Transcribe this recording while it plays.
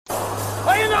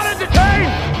Are you not entertained?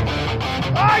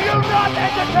 Are you not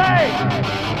entertained?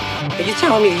 Are you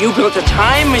telling me you built a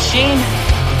time machine?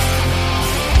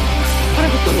 What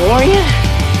about DeLorean?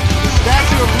 The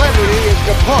Statue of Liberty is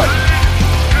kaput.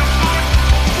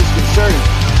 Disconcerting.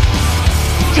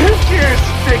 Take your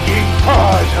stinking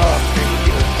paws off me,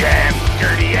 you damn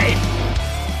dirty ape!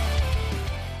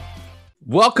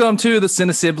 Welcome to the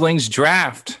Cine Siblings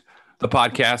Draft, the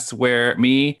podcast where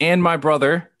me and my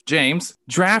brother, James,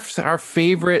 draft our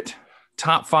favorite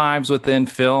top fives within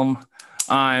film.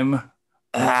 Oh,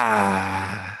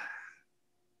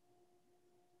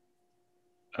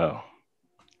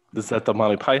 is that the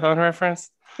Monty Python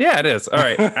reference? yeah, it is. All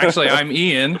right. Actually, I'm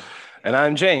Ian. And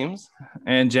I'm James.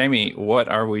 And Jamie, what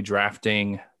are we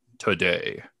drafting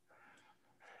today?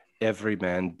 Every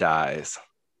man dies.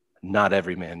 Not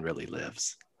every man really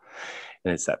lives.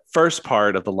 And it's that first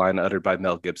part of the line uttered by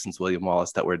Mel Gibson's William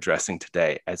Wallace that we're addressing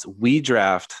today as we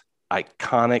draft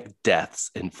iconic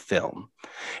deaths in film.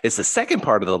 It's the second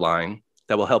part of the line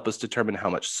that will help us determine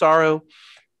how much sorrow,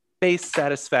 base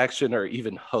satisfaction, or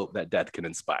even hope that death can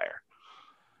inspire.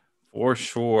 For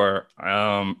sure.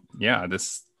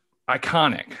 This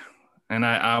iconic. And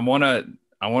I want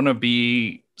to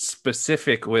be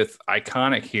specific with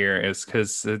iconic here is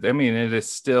because, I mean, it is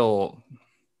still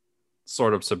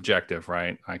sort of subjective,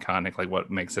 right? Iconic, like what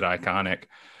makes it iconic.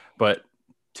 But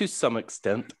to some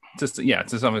extent. To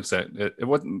some extent. It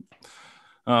wasn't,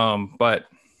 but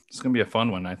it's going to be a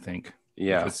fun one, I think.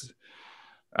 Yeah.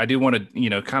 I do want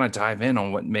to, kind of dive in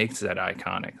on what makes that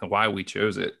iconic, why we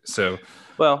chose it. So,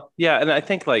 well, yeah. And I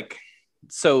think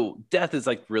so death is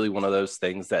like really one of those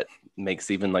things that makes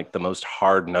even like the most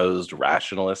hard-nosed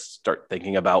rationalists start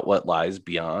thinking about what lies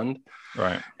beyond.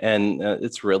 Right. And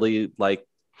it's really like,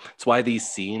 it's why these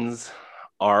scenes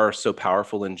are so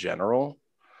powerful in general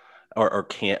or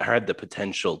had the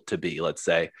potential to be, let's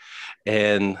say.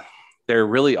 And they're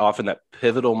really often that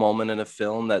pivotal moment in a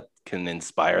film that can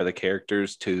inspire the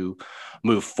characters to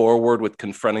move forward with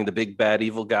confronting the big bad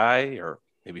evil guy, or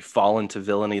maybe fall into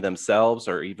villainy themselves,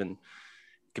 or even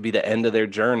could be the end of their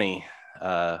journey,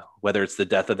 whether it's the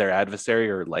death of their adversary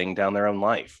or laying down their own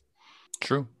life.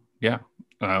 True. Yeah,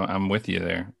 I'm with you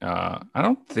there. I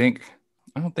don't think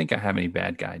I have any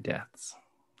bad guy deaths.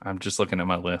 I'm just looking at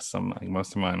my list. I'm like,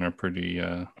 most of mine are pretty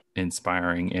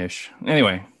inspiring-ish.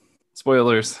 Anyway,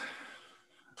 spoilers.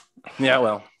 Yeah,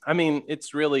 well, I mean,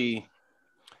 it's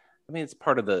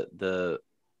part of the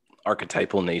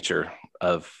archetypal nature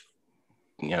of,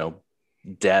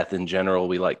 death in general.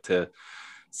 We like to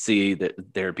see that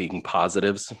there being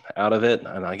positives out of it.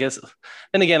 And I guess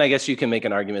you can make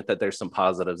an argument that there's some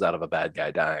positives out of a bad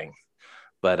guy dying.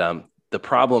 But the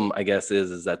problem, I guess,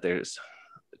 is that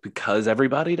because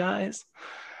everybody dies,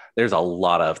 there's a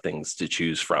lot of things to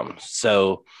choose from.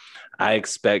 So I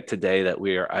expect today that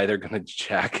we are either going to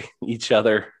jack each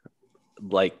other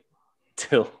like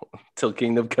till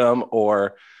Kingdom Come,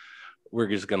 or we're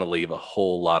just going to leave a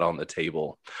whole lot on the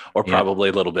table, or probably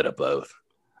a little bit of both.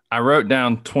 I wrote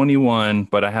down 21,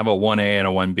 but I have a 1A and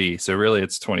a 1B. So really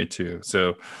it's 22.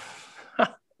 So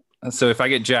if I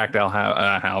get jacked, I'll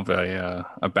have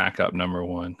a backup number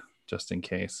one just in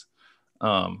case.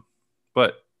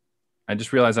 But I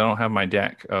just realized I don't have my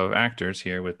deck of actors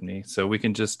here with me. So we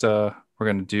can just, we're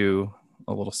going to do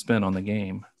a little spin on the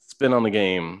game. Spin on the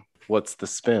game. What's the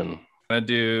spin?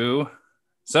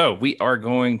 So we are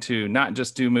going to not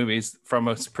just do movies from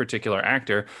a particular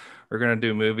actor. We're going to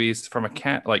do movies from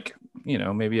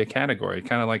maybe a category,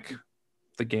 kind of like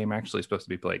the game actually supposed to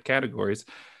be played. Categories.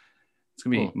 It's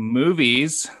going to be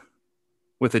movies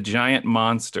with a giant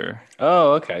monster.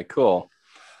 Oh, okay, cool.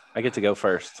 I get to go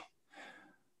first.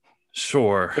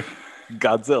 Sure.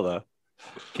 Godzilla.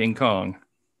 King Kong.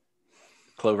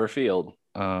 Cloverfield.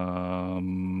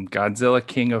 Godzilla,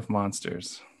 King of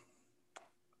Monsters.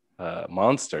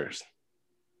 Monsters.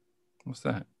 What's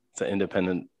that? It's an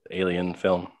independent alien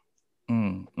film.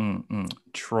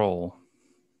 Troll.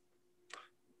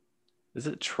 Is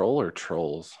it Troll or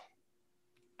Trolls?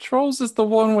 Trolls is the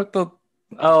one with the...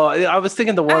 Oh, I was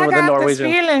thinking the one with the Norwegian...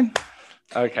 This feeling.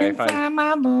 Okay,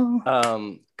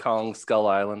 fine. Kong Skull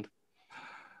Island.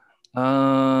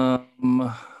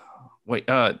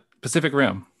 Pacific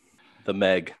Rim. The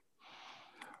Meg.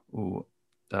 Ooh,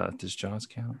 does Jaws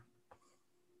count?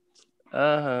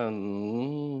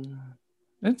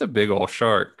 It's a big old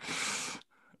shark.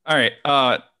 All right.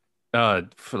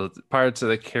 For the Pirates of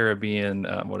the Caribbean,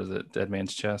 what is it? Dead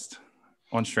Man's Chest.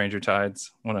 On Stranger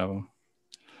Tides. One of them.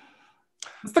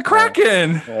 It's the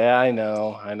Kraken. Yeah, I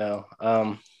know.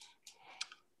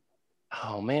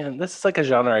 Oh man, this is like a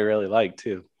genre I really like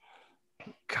too.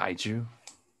 Kaiju.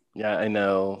 Yeah, I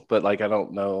know, but like I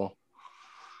don't know.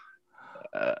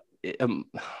 I mean,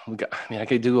 I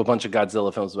could do a bunch of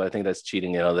Godzilla films, but I think that's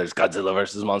cheating. There's Godzilla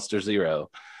versus Monster Zero.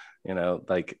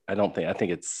 Like I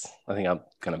think I'm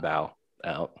gonna bow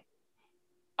out.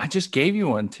 I just gave you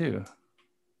one too.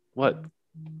 What?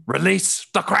 Release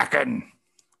the Kraken.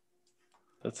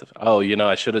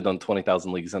 I should have done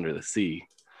 20,000 Leagues Under the Sea.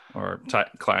 Or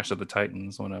Clash of the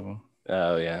Titans, one of them.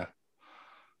 Oh, yeah.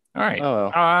 All right. Oh,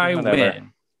 well, I whatever.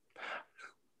 win.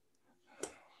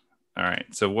 All right.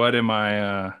 So what am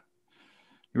I... you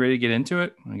ready to get into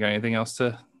it? You got anything else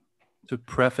to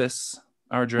preface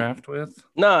our draft with?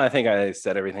 No, I think I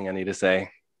said everything I need to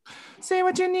say. Say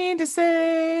what you need to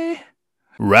say.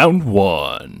 Round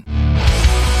 1.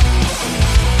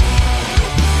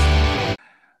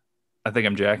 I think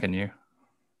I'm jacking you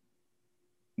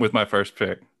with my first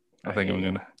pick. I think I'm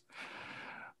gonna.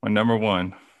 My number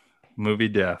 1 movie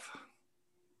death,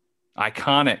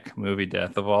 iconic movie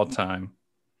death of all time.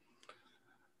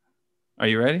 Are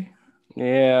you ready?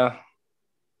 Yeah.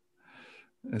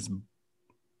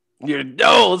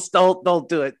 Don't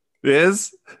do it.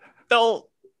 Is Don't.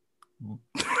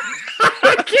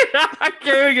 I can't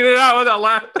even get it out without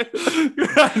laughing.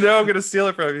 I know I'm gonna steal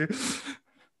it from you.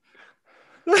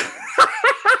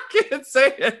 I can't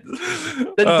say it.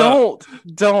 Then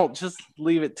don't just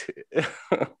leave it to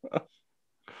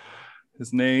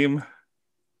His name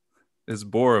is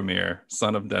Boromir,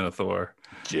 son of Denethor.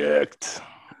 Jacked.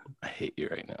 I hate you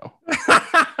right now.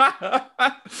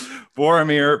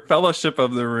 Boromir, Fellowship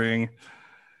of the Ring.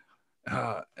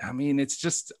 I mean, it's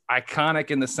just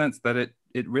iconic in the sense that it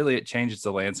really changes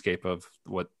the landscape of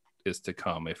what is to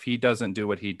come. If he doesn't do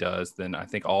what he does, then I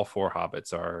think all 4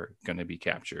 hobbits are going to be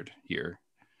captured here.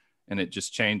 And it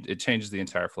changes the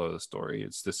entire flow of the story.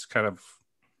 It's this kind of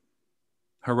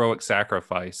heroic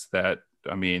sacrifice that,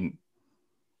 I mean,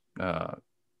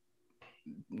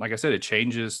 like I said, it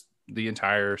changes the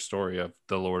entire story of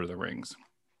the Lord of the Rings.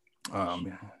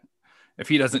 If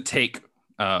he doesn't take,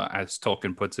 as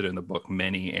Tolkien puts it in the book,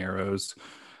 many arrows,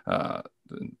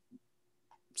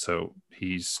 so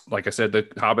he's, like I said, the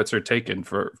hobbits are taken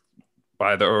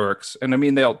by the orcs, and I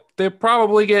mean they'll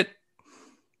probably get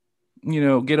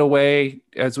away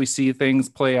as we see things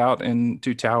play out in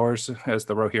Two Towers as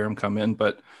the Rohirrim come in,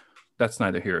 but that's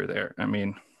neither here or there. I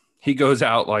mean, he goes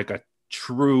out like a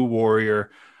true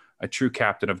warrior, a true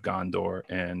captain of Gondor,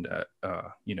 and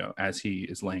as he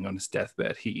is laying on his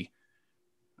deathbed, he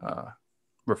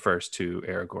refers to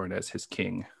Aragorn as his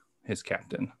king, his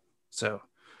captain. So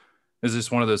it's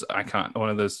just one of those iconic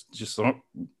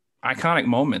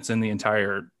moments in the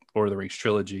entire Lord of the Rings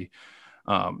trilogy,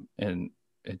 and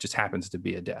it just happens to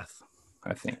be a death,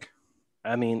 I think.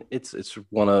 I mean, it's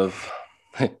one of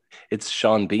it's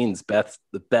Sean Bean's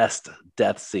the best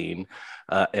death scene,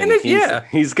 and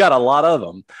he's got a lot of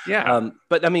them. Yeah,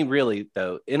 but I mean, really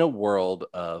though, in a world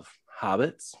of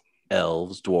hobbits,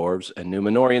 elves, dwarves, and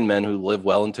Númenórean men who live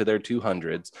well into their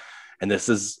 200s, and this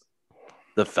is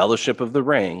the Fellowship of the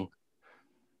Ring.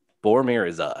 Boromir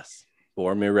is us.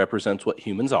 Boromir represents what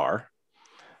humans are,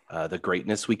 the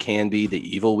greatness we can be,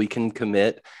 the evil we can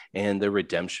commit, and the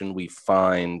redemption we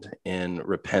find in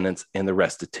repentance and the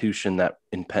restitution that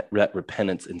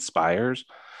repentance inspires.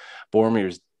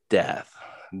 Boromir's death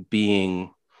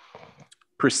being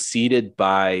preceded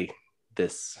by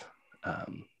this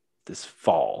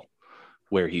fall,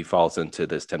 where he falls into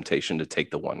this temptation to take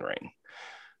the One Ring.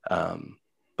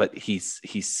 But he's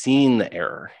seen the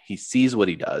error. He sees what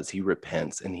he does. He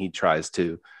repents and he tries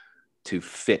to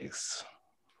fix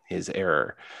his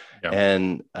error. Yeah.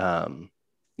 And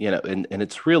and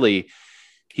it's really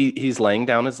he's laying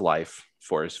down his life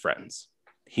for his friends.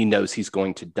 He knows he's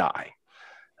going to die.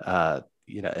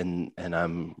 And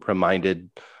I'm reminded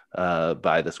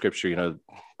by the scripture,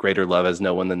 greater love has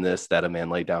no one than this, that a man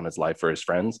lay down his life for his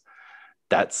friends.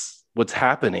 That's what's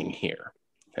happening here.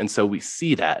 And so we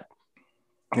see that.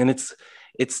 And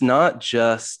it's not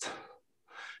just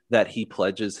that he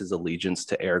pledges his allegiance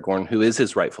to Aragorn, who is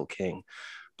his rightful king,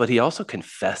 but he also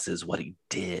confesses what he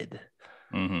did.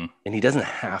 Mm-hmm. And he doesn't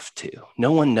have to.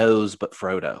 No one knows but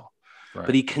Frodo. Right.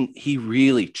 But he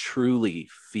really, truly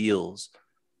feels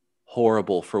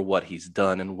horrible for what he's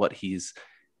done and what he's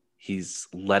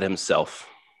let himself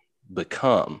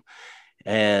become.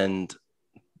 And,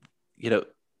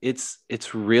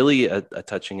 it's really a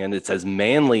touching end. It's as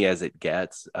manly as it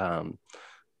gets.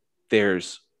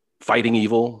 There's fighting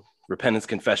evil, repentance,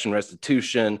 confession,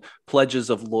 restitution, pledges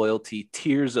of loyalty,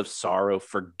 tears of sorrow,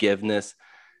 forgiveness.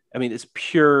 I mean, it's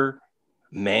pure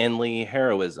manly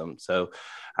heroism. So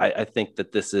I think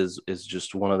that this is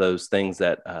just one of those things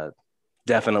that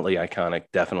definitely iconic,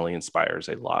 definitely inspires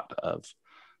a lot of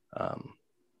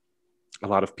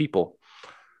people.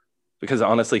 because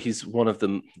honestly, he's one of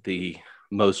the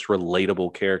most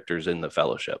relatable characters in the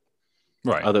Fellowship,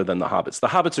 Right. other than the Hobbits. The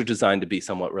Hobbits are designed to be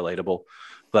somewhat relatable,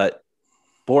 but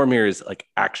Boromir is like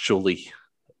actually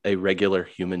a regular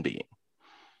human being.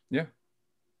 Yeah.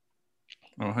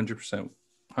 100%.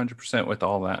 100% with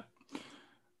all that.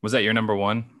 Was that your number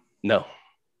one? No,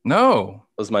 No.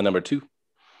 that was my number two.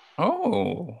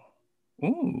 Oh.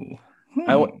 Ooh.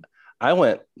 I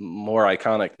went more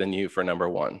iconic than you for number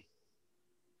one,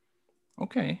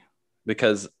 Okay.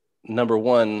 because number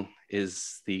one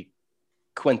is the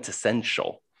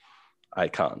quintessential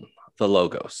icon, the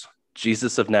Logos,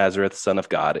 Jesus of Nazareth, Son of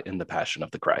God, in the Passion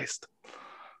of the Christ.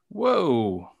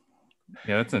 Whoa.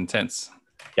 Yeah, that's intense.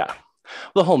 Yeah.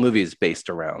 The whole movie is based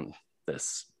around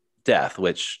this death,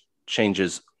 which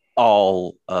changes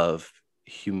all of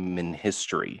human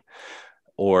history,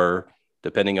 or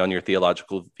depending on your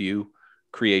theological view,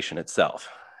 creation itself.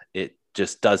 It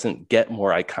just doesn't get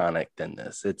more iconic than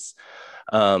this. It's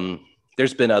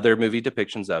there's been other movie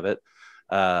depictions of it.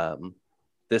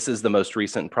 This is the most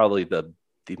recent, probably the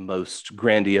most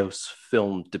grandiose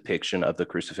film depiction of the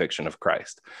crucifixion of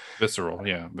Christ. Visceral,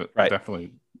 yeah, but Right.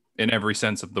 definitely in every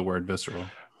sense of the word visceral.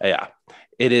 Yeah,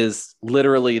 it is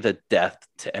literally the death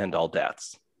to end all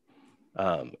deaths.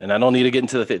 And I don't need to get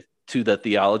into the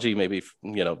theology. Maybe,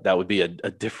 that would be a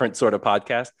different sort of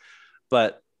podcast,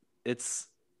 but it's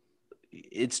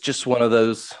just one of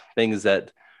those things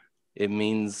that it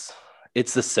means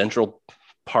it's the central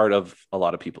part of a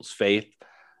lot of people's faith.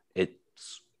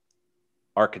 It's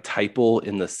archetypal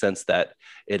in the sense that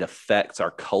it affects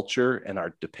our culture and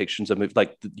our depictions of movies,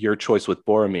 like your choice with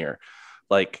Boromir.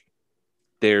 Like,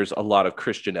 there's a lot of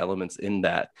Christian elements in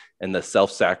that, and the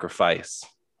self-sacrifice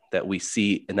that we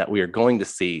see and that we are going to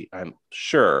see, I'm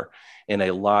sure, in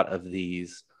a lot of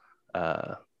these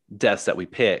deaths that we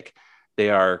pick. They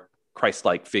are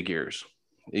Christ-like figures,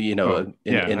 in a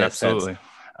absolutely.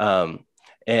 sense.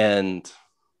 And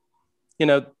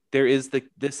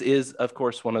this is, of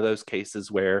course, one of those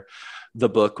cases where the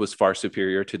book was far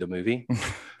superior to the movie,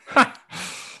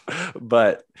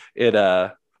 but it,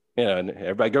 and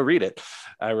everybody go read it.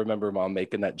 I remember Mom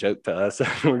making that joke to us.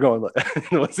 We're going,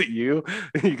 was it you?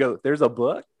 You go, there's a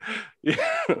book? Yeah.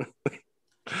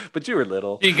 But you were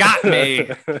little. You got me.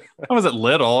 I wasn't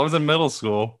little. I was in middle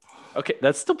school. Okay,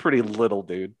 that's still pretty little,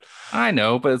 dude. I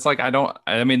know, but it's like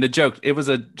the joke,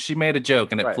 she made a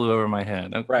joke and it Right. flew over my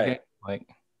head. Okay. Right. Like,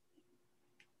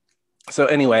 So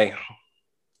anyway,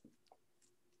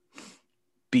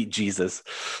 beat Jesus.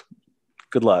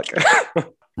 Good luck.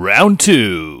 Round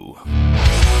 2.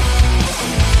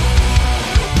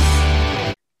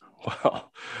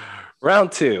 Well,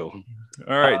 round 2.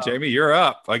 all right, Jamie, you're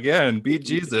up again. Beat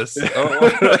Jesus.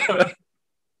 Oh.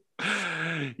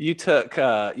 You took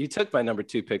my number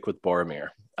 2 pick with Boromir.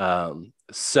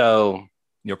 So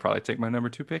You'll probably take my number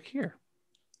 2 pick here.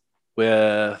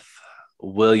 with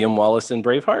William Wallace in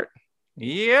Braveheart,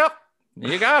 Yep.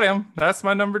 You got him. That's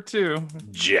my number 2.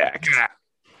 Jack.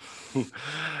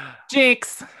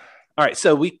 Jinx. All right,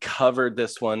 so we covered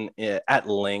this one at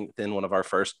length in one of our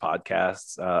first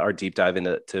podcasts, our deep dive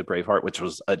into Braveheart, which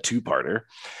was a 2-parter.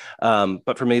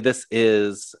 But for me, this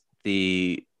is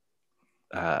really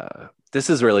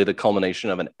the culmination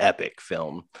of an epic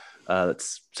film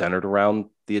that's centered around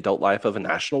the adult life of a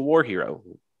national war hero,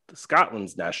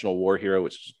 Scotland's national war hero,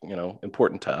 which is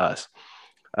important to us.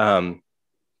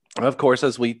 Of course,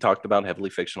 as we talked about, heavily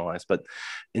fictionalized, but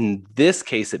in this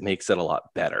case, it makes it a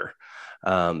lot better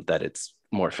that it's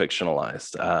more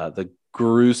fictionalized. The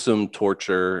gruesome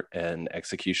torture and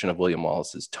execution of William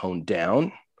Wallace is toned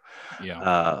down.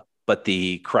 Yeah. But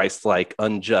the Christ-like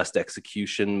unjust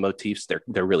execution motifs,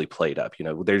 they're really played up.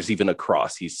 There's even a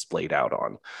cross he's splayed out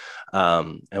on.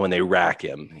 And when they rack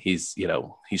him, he's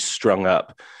strung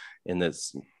up in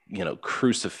this,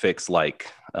 crucifix-like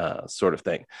sort of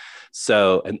thing.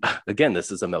 So, and again, this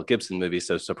is a Mel Gibson movie,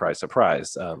 so surprise,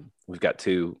 surprise. We've got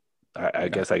 2. I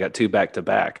guess I got 2 back to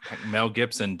back. Like Mel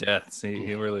Gibson deaths.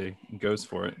 He really goes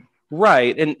for it.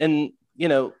 Right. And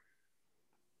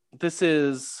this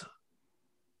is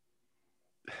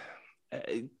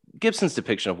Gibson's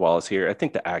depiction of Wallace here. I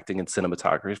think the acting and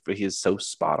cinematography, he is so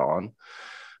spot on.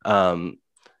 I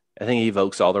think he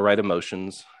evokes all the right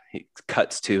emotions. He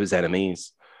cuts to his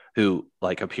enemies who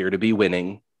appear to be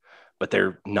winning, but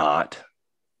they're not.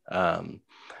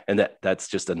 And that's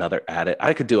just another added.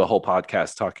 I could do a whole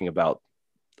podcast talking about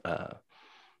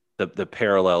the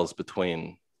parallels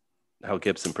between how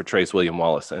Gibson portrays William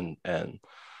Wallace and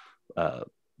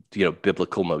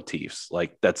biblical motifs.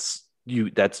 Like that's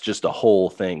just a whole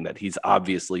thing that he's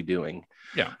obviously doing.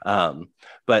 Yeah.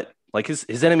 But like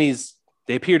his enemies,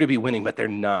 they appear to be winning, but they're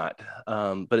not.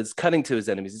 But it's cutting to his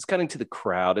enemies. It's cutting to the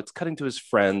crowd. It's cutting to his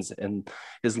friends and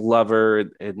his lover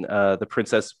and the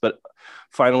princess. But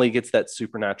finally gets that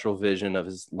supernatural vision of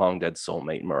his long dead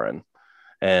soulmate, Murren.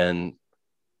 And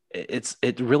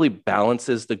it really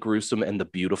balances the gruesome and the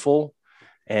beautiful.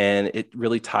 And it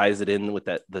really ties it in with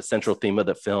the central theme of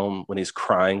the film when he's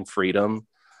crying freedom,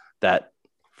 that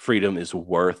freedom is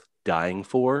worth dying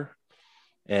for.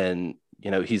 And,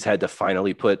 he's had to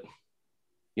finally put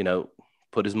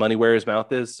his money where his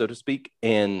mouth is, so to speak,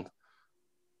 and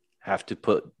have to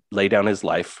lay down his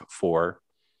life for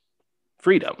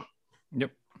freedom.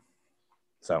 Yep.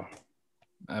 So,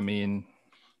 I mean,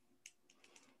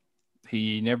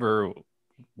 he never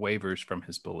wavers from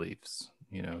his beliefs.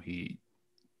 He,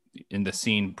 in the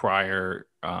scene prior,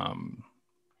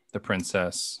 the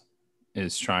princess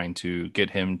is trying to get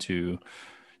him to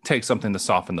take something to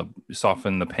soften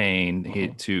the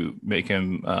pain, to make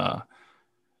him,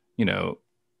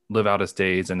 live out his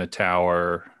days in a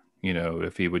tower,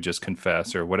 if he would just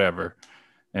confess or whatever.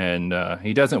 And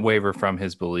he doesn't waver from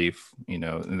his belief,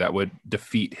 that would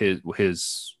defeat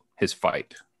his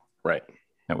fight. Right.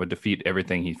 That would defeat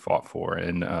everything he fought for.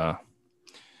 And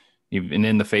even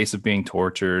in the face of being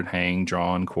tortured, hanged,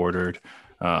 drawn, quartered,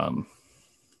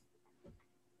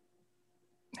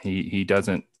 he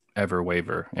doesn't ever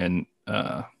waver. And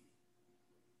I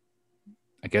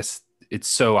guess it's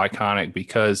so iconic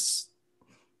because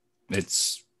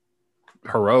it's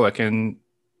heroic and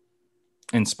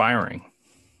inspiring.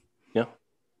 Yeah.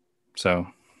 So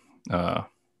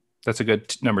that's a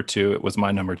good number 2. It was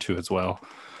my number 2 as well.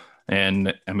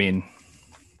 And I mean,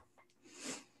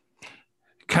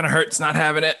 kind of hurts not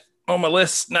having it on my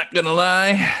list, not gonna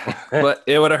lie. But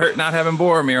it would have hurt not having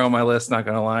Boromir on my list, not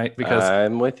gonna lie. Because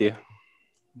I'm with you.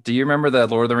 Do you remember the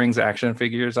Lord of the Rings action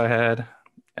figures I had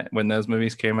when those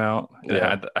movies came out?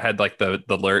 Yeah. I had like the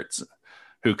alerts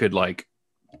who could like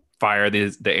fire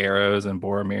the arrows and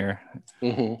Boromir.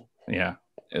 Mm-hmm. Yeah,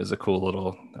 it was a cool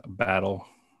little battle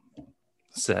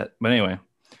set. But anyway.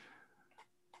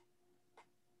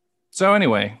 So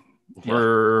anyway,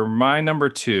 for my number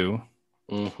 2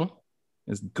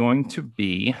 is going to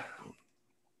be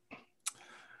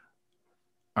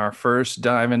our first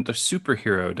dive into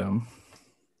superhero-dom.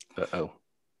 Uh-oh.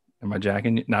 Am I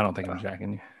jacking you? No, I don't think I'm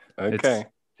jacking you. Okay.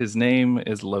 His name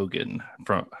is Logan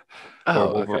from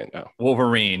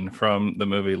Wolverine from the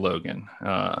movie Logan.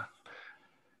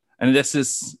 And this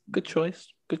is good choice.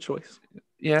 Good choice.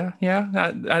 Yeah.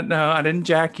 No, I didn't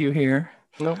jack you here.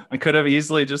 No, I could have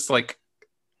easily just like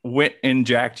went and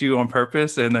jacked you on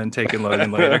purpose and then taken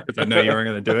Logan later because I know you weren't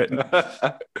going to do it.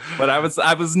 But I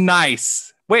was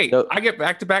nice. Wait, no. I get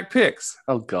back-to-back picks.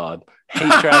 Oh God,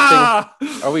 hate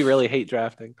drafting. Are we really hate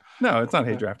drafting? No, it's not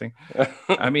hate drafting.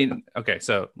 I mean, okay,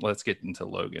 so let's get into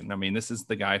Logan. I mean, this is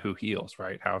the guy who heals,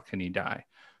 right? How can he die?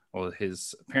 Well,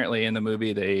 apparently in the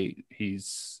movie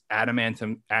he's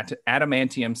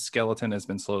adamantium skeleton has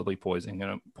been slowly poisoning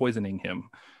him.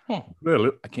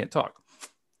 I can't talk.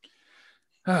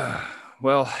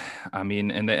 Well, I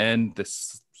mean, in the end,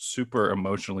 this super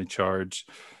emotionally charged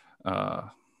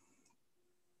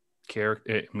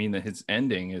character. I mean, that his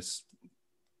ending is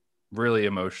really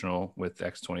emotional with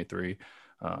X-23.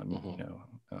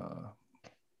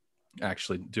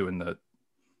 Actually doing the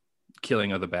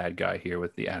killing of the bad guy here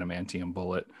with the adamantium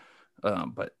bullet.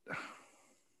 But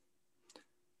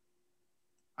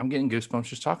I'm getting goosebumps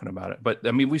just talking about it. But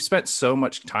I mean, we spent so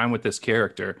much time with this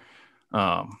character,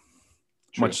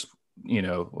 much,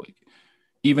 like,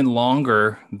 even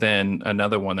longer than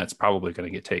another one that's probably going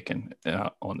to get taken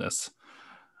on this.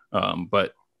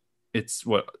 But it's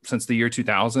since the year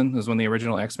 2000 is when the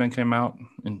original X-Men came out.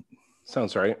 And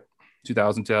sounds right.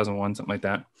 2000, 2001, something like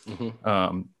that.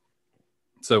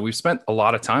 So we've spent a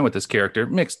lot of time with this character,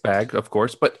 mixed bag, of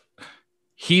course, but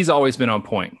he's always been on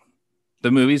point.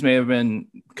 The movies may have been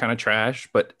kind of trash,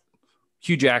 but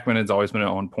Hugh Jackman has always been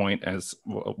on point as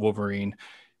Wolverine.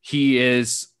 He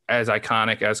is as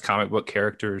iconic as comic book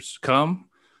characters come,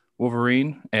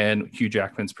 Wolverine, and Hugh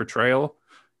Jackman's portrayal,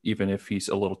 even if he's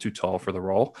a little too tall for the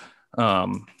role.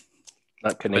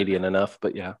 Not Canadian enough,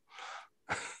 but yeah.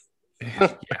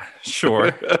 Yeah,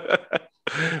 sure.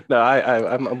 No,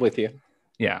 I'm with you.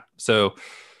 Yeah. So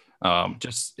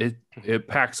just it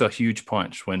packs a huge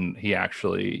punch when he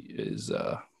actually is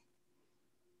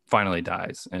finally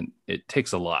dies, and it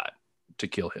takes a lot to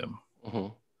kill him.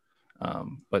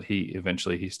 But he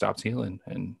eventually stops healing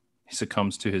and he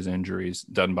succumbs to his injuries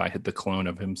done by the clone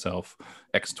of himself,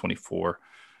 X-24.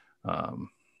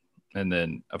 And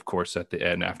then, of course, at the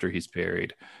end, after he's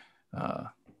buried,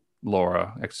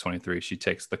 Laura, X-23, she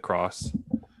takes the cross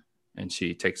and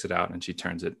she takes it out and she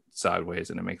turns it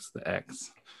sideways and it makes the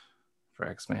X for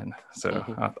X-Men. So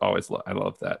I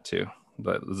love that too.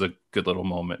 That was a good little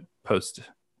moment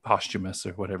posthumous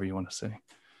or whatever you want to say.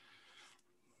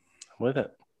 With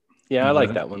it. Yeah, I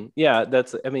like that one. Yeah, I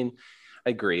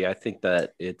agree. I think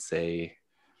that it's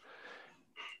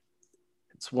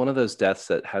one of those deaths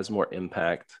that has more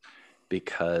impact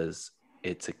because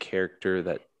it's a character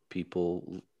that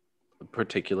people,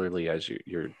 particularly as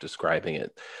you're describing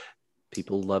it,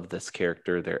 people love this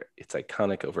character. It's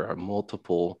iconic over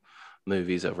multiple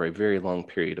movies over a very long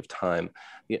period of time.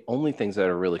 The only things that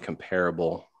are really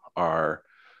comparable are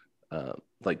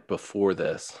like before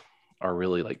this are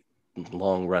really like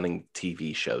long running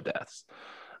TV show deaths.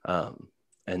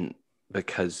 And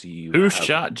because who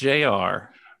shot JR?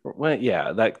 Well,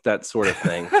 yeah, that sort of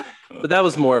thing. But that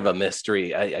was more of a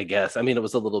mystery, I guess. I mean, it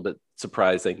was a little bit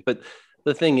surprising, but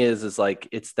the thing is like,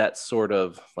 it's that sort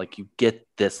of like, you get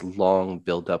this long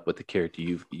build up with the character.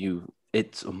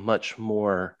 It's much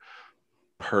more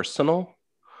personal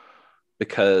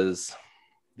because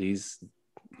these,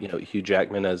 Hugh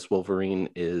Jackman as Wolverine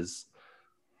is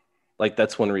like,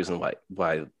 that's one reason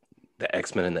why the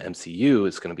X-Men in the MCU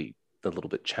is going to be a little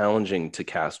bit challenging to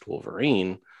cast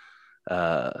Wolverine,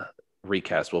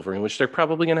 recast Wolverine, which they're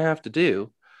probably going to have to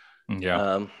do.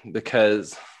 Yeah.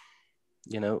 Because,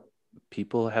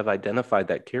 people have identified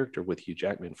that character with Hugh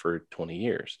Jackman for 20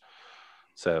 years.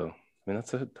 So, I mean,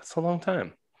 that's a long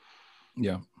time.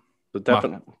 Yeah. But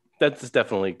that's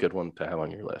definitely a good one to have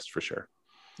on your list for sure.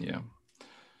 Yeah.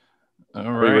 All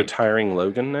right. Are you retiring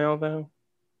Logan now, though?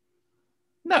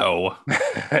 No.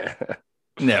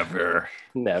 Never.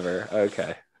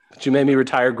 Okay. But you made me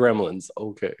retire Gremlins.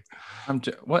 Okay.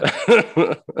 What?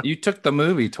 You took the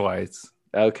movie twice.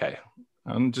 Okay.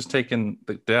 I'm just taking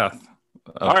the death.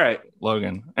 All right.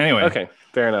 Logan. Anyway. Okay.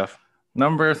 Fair enough.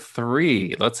 Number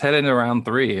 3. Let's head into round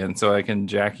 3, and so I can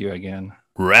jack you again.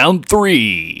 Round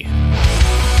 3.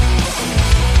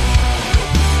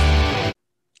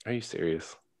 Are you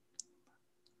serious?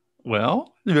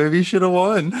 Well, maybe you should have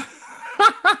won.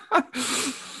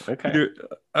 Okay.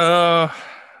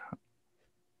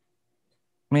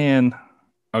 Man.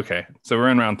 Okay. So we're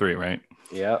in round 3, right?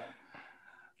 Yeah.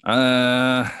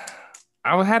 I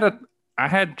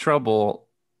had trouble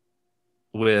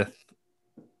with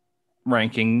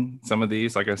ranking some of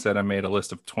these. Like I said, I made a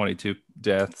list of 22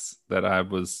 deaths that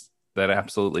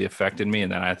absolutely affected me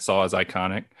and that I saw as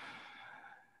iconic.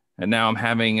 And now I'm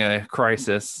having a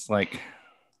crisis. Like,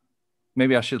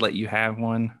 maybe I should let you have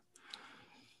one.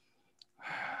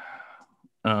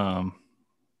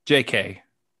 JK.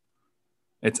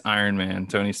 It's Iron Man,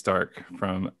 Tony Stark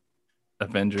from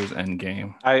Avengers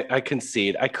Endgame. I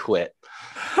concede. I quit.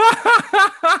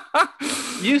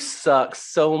 You suck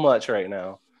so much right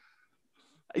now.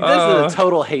 This is a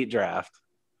total hate draft.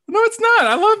 No, it's not.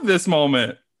 I love this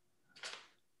moment.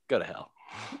 Go to hell.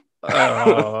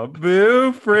 Oh,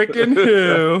 boo freaking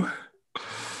who.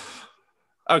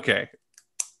 Okay.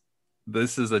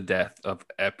 This is a death of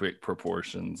epic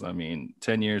proportions. I mean,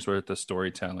 10 years worth of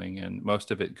storytelling and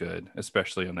most of it good,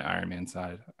 especially on the Iron Man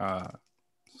side.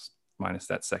 Minus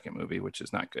that second movie, which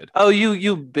is not good. Oh,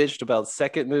 you bitched about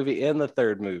second movie and the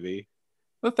third movie.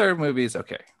 The third movie is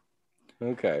okay.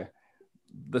 Okay.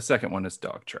 The second one is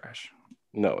dog trash.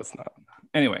 No, it's not.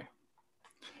 Anyway.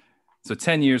 So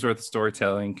 10 years worth of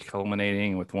storytelling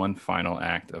culminating with one final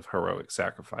act of heroic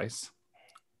sacrifice,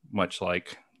 much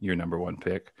like your number 1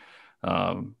 pick.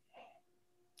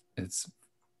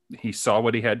 He saw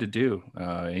what he had to do,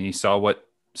 and he saw what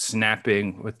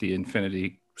snapping with the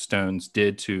Infinity Stones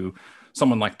did to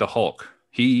someone like the Hulk.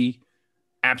 He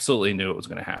absolutely knew it was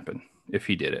going to happen if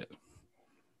he did it.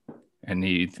 And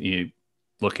he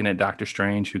looking at Doctor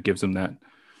Strange, who gives him that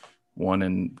 1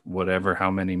 in whatever,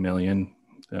 how many million.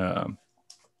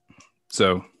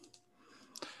 So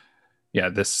yeah,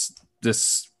 this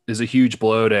is a huge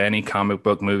blow to any comic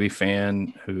book movie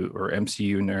fan or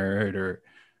MCU nerd or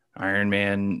Iron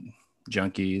Man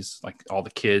junkies, like all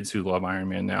the kids who love Iron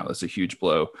Man now. That's a huge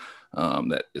blow.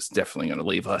 That is definitely going to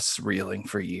leave us reeling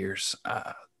for years.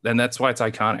 And that's why it's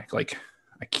iconic. Like,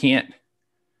 I can't,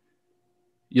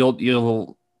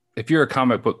 you'll, if you're a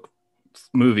comic book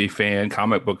movie fan,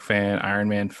 comic book fan, Iron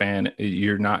Man fan,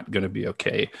 you're not going to be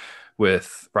okay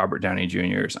with Robert Downey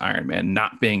Jr.'s Iron Man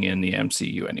not being in the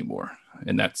MCU anymore.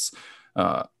 And that's,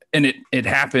 and it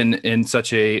happened in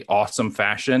such a awesome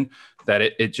fashion that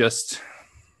it just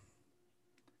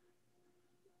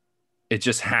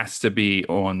has to be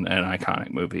on an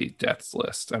iconic movie deaths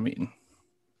list. I mean,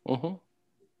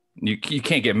 you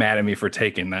can't get mad at me for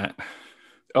taking that.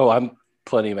 Oh, I'm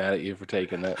plenty mad at you for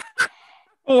taking that.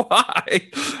 Why?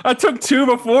 I took 2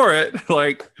 before it.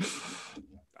 Like,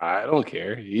 I don't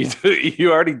care.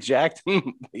 You already jacked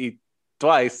me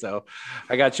twice, so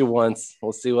I got you once.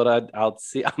 We'll see what I'll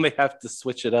see. I may have to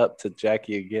switch it up to jack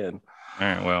you again. all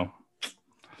right, well,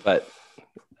 But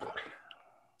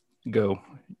go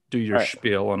do your All right.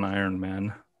 spiel on Iron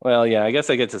Man. well, yeah, I guess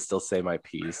I get to still say my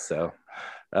piece. So,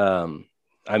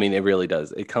 I mean, it really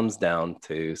does. It comes down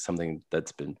to something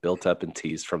that's been built up and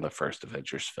teased from the first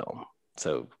Avengers film.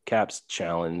 So Cap's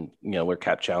challenge, where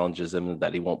Cap challenges him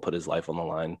that he won't put his life on the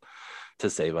line to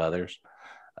save others.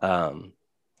 And,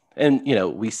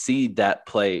 we see that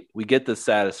play. We get the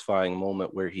satisfying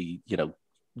moment where he,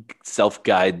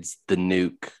 self-guides the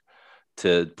nuke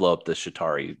to blow up the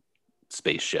Chitauri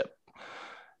spaceship.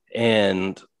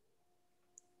 And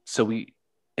so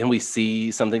we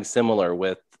see something similar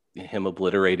with him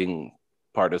obliterating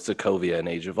part of Sokovia in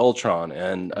Age of Ultron.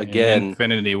 And again,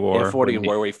 Infinity War. Infinity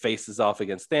War, where he faces off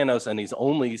against Thanos, and he's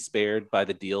only spared by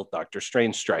the deal Doctor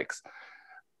Strange strikes.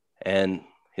 And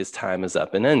his time is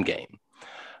up in Endgame.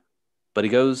 But he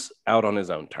goes out on his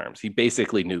own terms. He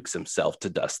basically nukes himself to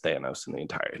dust Thanos and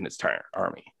his entire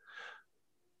army.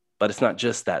 But it's not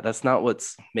just that. That's not what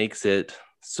makes it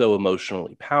so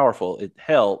emotionally powerful. It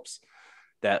helps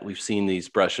that we've seen these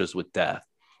brushes with death.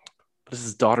 But this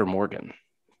is daughter Morgan.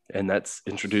 And that's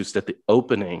introduced at the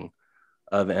opening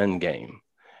of Endgame.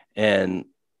 And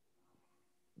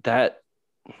that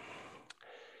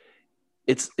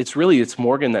it's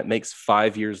Morgan that makes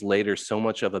 5 years later so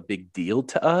much of a big deal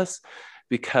to us,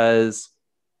 because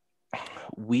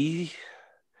we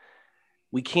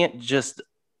can't just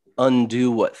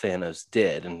undo what Thanos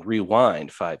did and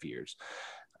rewind 5 years.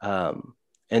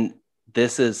 And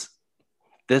this is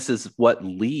what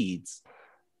leads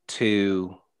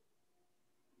to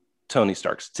Tony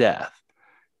Stark's death,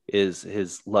 is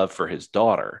his love for his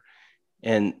daughter.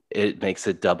 And it makes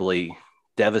it doubly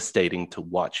devastating to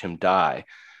watch him die.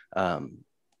 I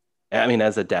mean,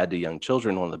 as a dad to young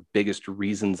children, one of the biggest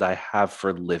reasons I have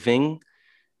for living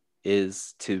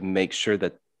is to make sure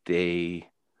that they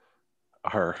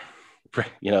are,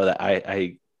 that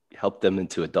I help them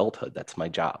into adulthood. That's my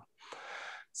job.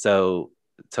 So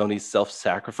Tony's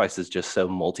self-sacrifice is just so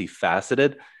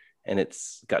multifaceted, and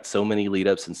it's got so many lead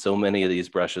ups and so many of these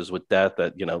brushes with death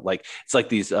that, it's like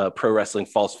these pro wrestling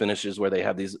false finishes where they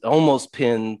have these almost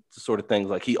pin sort of things.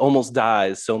 Like he almost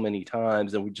dies so many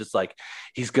times, and we're just like,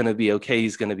 he's going to be okay.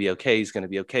 He's going to be okay. He's going to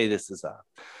be okay. This is a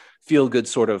feel good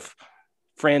sort of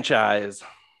franchise.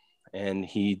 And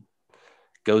he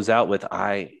goes out with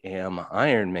I Am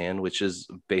Iron Man, which is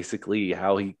basically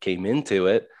how he came into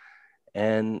it.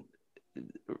 And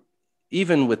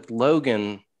even with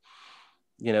Logan,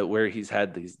 where he's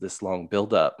had this long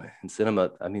buildup in cinema.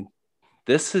 I mean,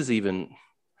 this is even,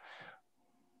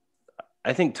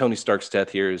 I think Tony Stark's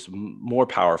death here is more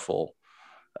powerful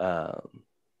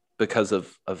because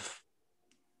of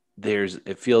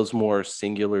it feels more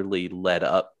singularly led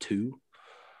up to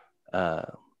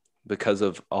because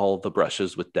of all the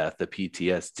brushes with death, the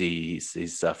PTSD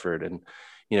he's suffered, and,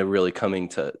 really coming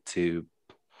to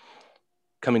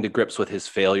grips with his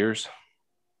failures,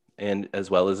 and as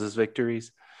well as his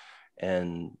victories.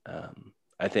 And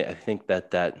I think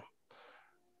that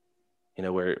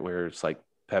where it's like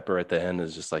Pepper at the end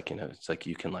is just like, it's like,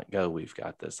 you can let go, we've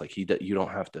got this. Like you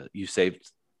don't have to, you saved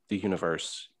the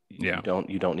universe. You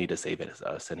don't need to save it as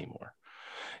us anymore,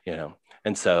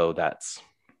 And so that's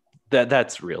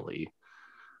really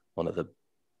one of the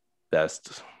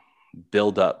best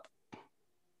build up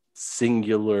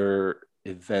singular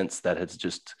events that has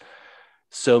just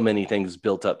so many things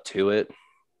built up to it.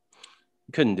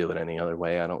 You couldn't do it any other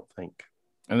way, I don't think.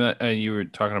 And that, you were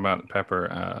talking about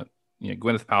Pepper,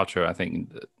 Gwyneth Paltrow. I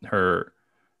think her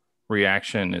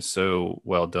reaction is so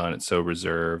well done. It's so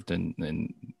reserved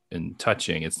and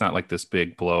touching. It's not like this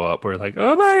big blow up where like,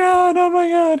 oh my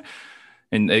god,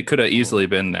 and it could have easily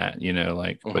been that,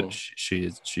 but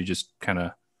she just kind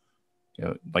of,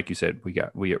 like you said,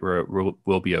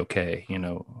 we'll be okay,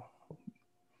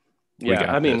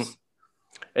 Yeah, I mean,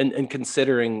 and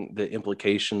considering the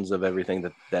implications of everything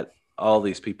that all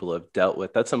these people have dealt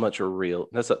with, that's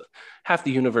half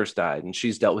the universe died, and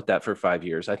she's dealt with that for 5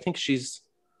 years. I think she's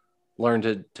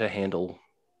learned to handle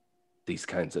these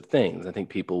kinds of things. I think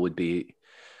people would be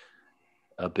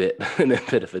in a bit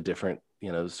of a different,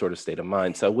 sort of state of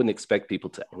mind. So I wouldn't expect people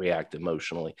to react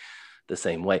emotionally the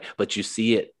same way, but you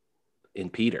see it in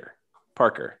Peter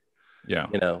Parker,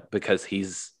 because he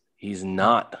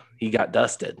got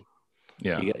dusted.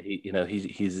 Yeah.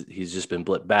 He's just been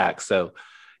blipped back. So,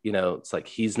 it's like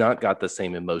he's not got the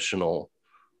same emotional,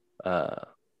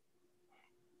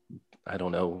 I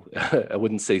don't know. I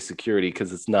wouldn't say security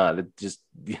because it's not. It just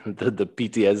the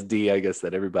PTSD, I guess,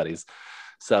 that everybody's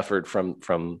suffered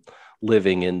from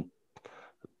living in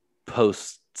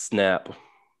post snap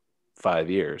 5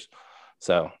 years.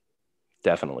 So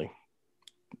definitely.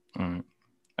 All right.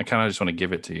 I kind of just want to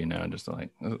give it to you now. Just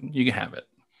like, you can have it.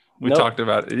 We Nope. talked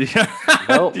about it.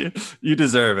 Nope. You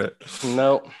deserve it.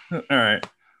 No. All right.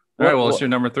 All right. Well, it's your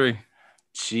number 3.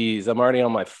 Geez, I'm already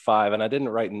on my 5, and I didn't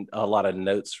write a lot of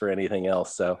notes for anything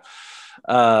else. So,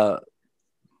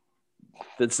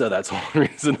 that's one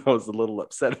reason I was a little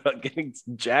upset about getting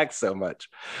jacked so much.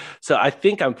 So I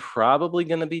think I'm probably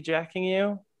going to be jacking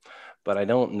you, but I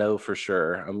don't know for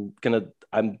sure.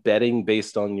 I'm betting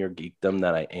based on your geekdom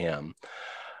that I am.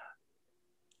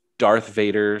 Darth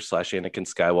Vader / Anakin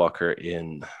Skywalker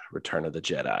in Return of the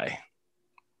Jedi.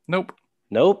 Nope.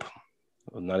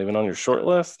 Not even on your short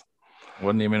list.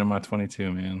 Wasn't even in my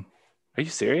 22, man. Are you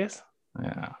serious?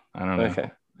 Yeah, I don't know. Okay.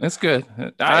 It's good.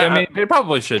 I mean, it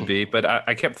probably should be, but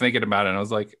I kept thinking about it, and I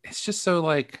was like, it's just so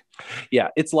like... Yeah,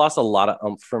 it's lost a lot of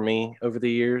oomph for me over the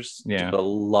years. Yeah. A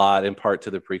lot in part to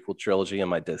the prequel trilogy and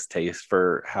my distaste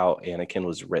for how Anakin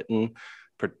was written,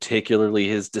 particularly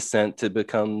his descent to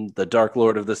become the Dark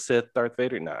Lord of the Sith, Darth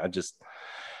Vader. No, I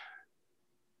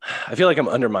feel like I'm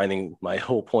undermining my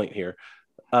whole point here.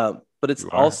 But it's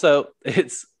also,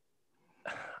 it's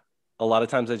a lot of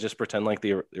times I just pretend like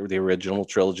the original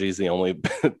trilogy is the only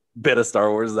bit of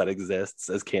Star Wars that exists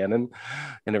as canon,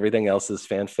 and everything else is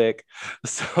fanfic.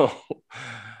 So,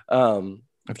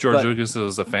 if George Lucas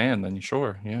is a fan, then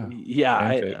sure, yeah.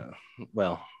 Yeah,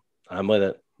 well, I'm with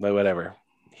it, but whatever.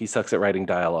 He sucks at writing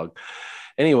dialogue.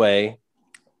 Anyway,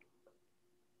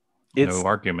 no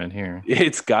argument here.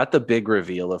 It's got the big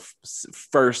reveal of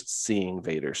first seeing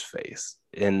Vader's face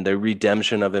and the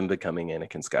redemption of him becoming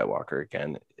Anakin Skywalker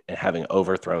again and having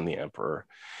overthrown the Emperor.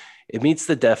 It meets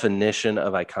the definition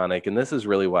of iconic, and this is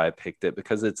really why I picked it,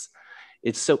 because it's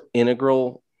so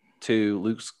integral to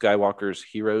Luke Skywalker's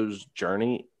hero's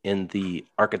journey in the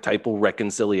archetypal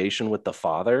reconciliation with the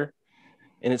Father.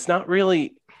 And it's not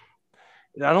really,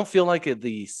 I don't feel like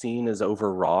the scene is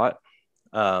overwrought.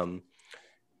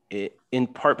 In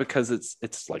part because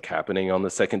it's like happening on the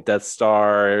second Death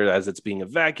Star as it's being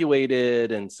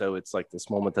evacuated, and so it's like this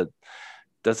moment that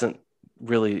it's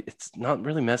not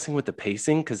really messing with the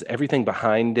pacing, because everything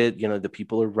behind it, the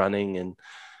people are running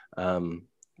and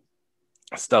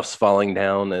stuff's falling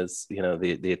down as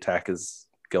the attack is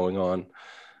going on.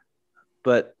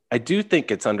 But I do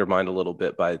think it's undermined a little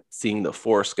bit by seeing the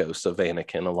Force ghosts of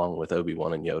Anakin along with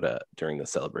Obi-Wan and Yoda during the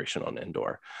celebration on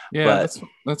Endor. Yeah, but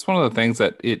that's one of the things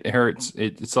that it hurts.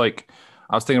 It's like,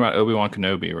 I was thinking about Obi-Wan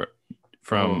Kenobi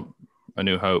from A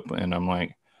New Hope, and I'm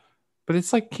like, but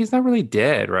it's like, he's not really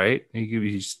dead, right?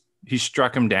 He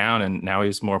struck him down, and now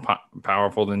he's more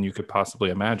powerful than you could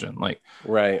possibly imagine. Like,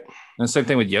 right. And the same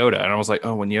thing with Yoda. And I was like,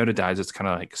 oh, when Yoda dies, it's kind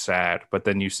of like sad. But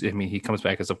then he comes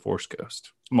back as a Force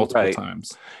ghost multiple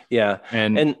times. Yeah.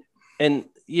 And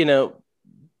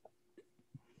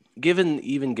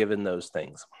given those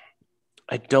things,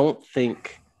 I don't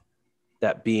think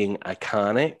that being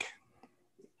iconic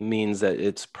means that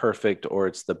it's perfect or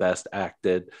it's the best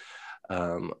acted.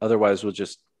 Otherwise, we'll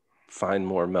just find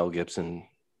more Mel Gibson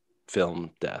film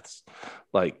deaths.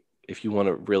 Like, if you want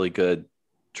a really good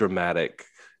dramatic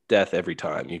death every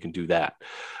time, you can do that.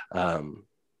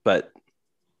 But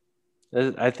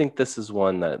I think this is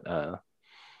one that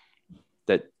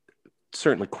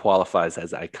certainly qualifies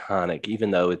as iconic,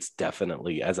 even though it's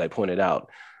definitely, as I pointed out,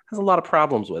 has a lot of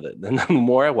problems with it. And the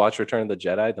more I watch Return of the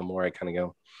Jedi, the more I kind of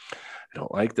go, I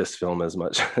don't like this film as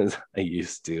much as I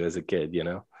used to as a kid,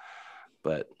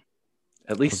 But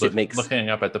at least it makes... Looking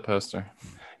up at the poster.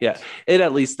 Yeah,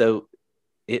 at least, though,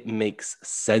 it makes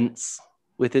sense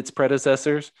with its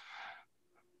predecessors.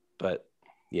 But,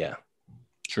 yeah.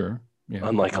 Sure. Yeah.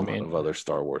 Unlike a lot of other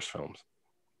Star Wars films.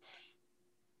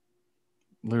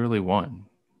 Literally one.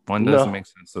 One doesn't make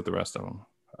sense with the rest of them.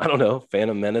 I don't know.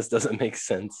 Phantom Menace doesn't make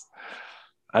sense.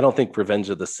 I don't think Revenge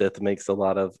of the Sith makes a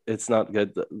lot of... It's not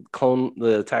good.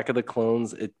 The Attack of the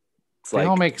Clones, they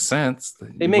all make sense.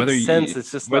 They make sense.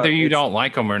 It's just whether you don't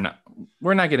like them or not.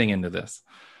 We're not getting into this.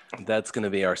 That's going to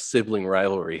be our sibling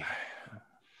rivalry.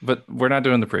 But we're not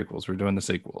doing the prequels. We're doing the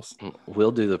sequels.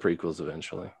 We'll do the prequels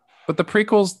eventually. But the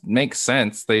prequels make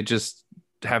sense. They just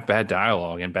have bad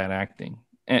dialogue and bad acting.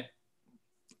 And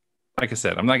like I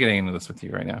said, I'm not getting into this with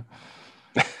you right now.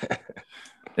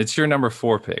 It's your number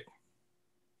 4 pick.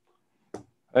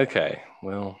 Okay,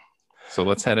 well. So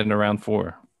let's head into round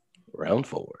 4. Round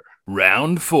 4.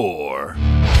 Round 4.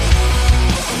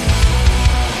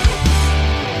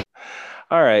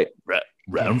 All right.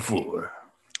 Round 4.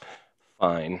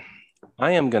 Fine.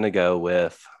 I am going to go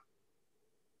with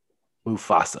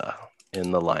Mufasa in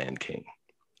The Lion King.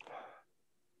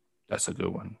 That's a good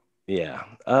one. Yeah.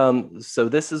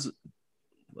 So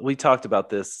we talked about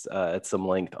this at some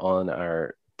length on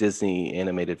our Disney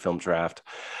animated film draft.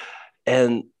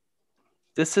 And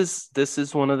this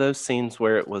is one of those scenes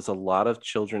where it was a lot of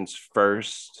children's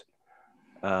first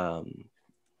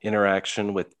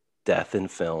interaction with death in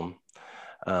film.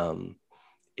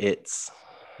 It's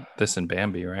this and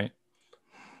Bambi, right?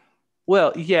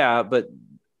 Well, yeah, but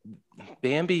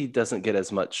Bambi doesn't get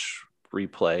as much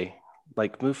replay.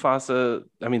 Like Mufasa,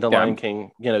 I mean, The Lion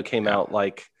King, came out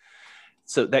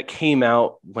so that came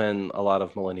out when a lot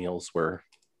of millennials were,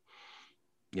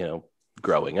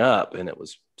 growing up, and it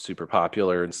was super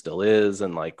popular and still is.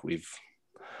 And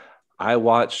I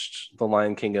watched The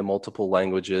Lion King in multiple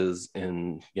languages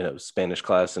in, Spanish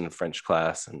class and French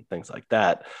class and things like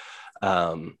that.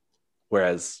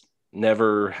 Whereas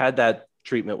never had that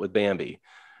treatment with Bambi.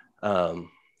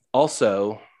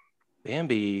 Also,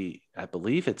 Bambi, I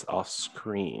believe it's off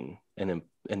screen and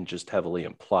just heavily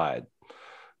implied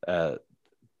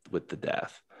with the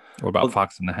death. What about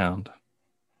Fox and the Hound?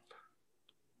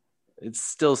 It's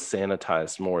still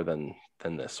sanitized more than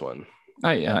this one.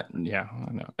 Yeah, I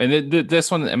know. And this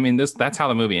one, I mean, that's how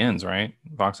the movie ends, right?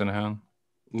 Fox and the Hound.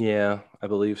 Yeah, I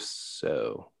believe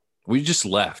so. We just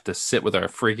left to sit with our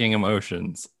freaking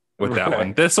emotions with that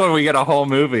one. This one, we get a whole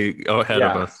movie ahead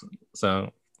of us,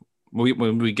 so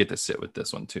we get to sit with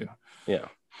this one too. Yeah,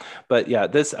 but yeah,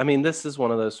 this is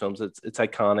one of those films. It's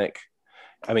iconic.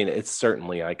 I mean, it's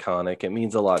certainly iconic. It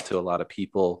means a lot to a lot of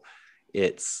people.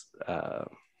 It's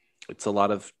a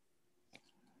lot of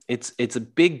it's a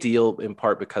big deal in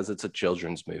part because it's a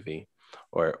children's movie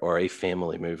or a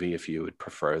family movie, if you would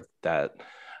prefer that.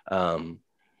 And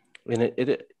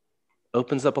it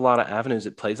opens up a lot of avenues.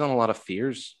 It plays on a lot of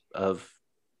fears of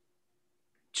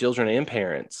children and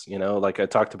parents, like I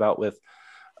talked about with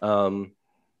Iron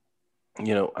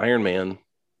Man.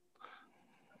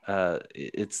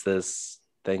 It's this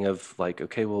thing of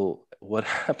okay, well, what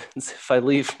happens if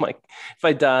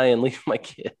I die and leave my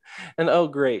kid? And oh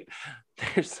great,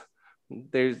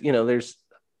 there's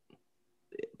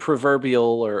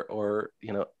proverbial or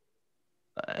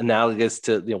analogous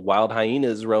to wild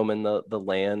hyenas roaming the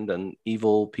land and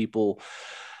evil people.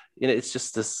 It's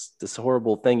just this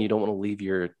horrible thing. You don't want to leave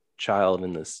your child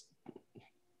in this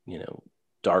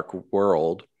dark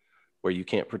world where you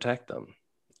can't protect them.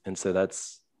 And so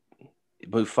that's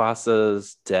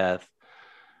Mufasa's death.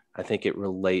 I think it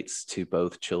relates to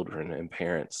both children and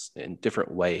parents in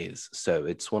different ways. So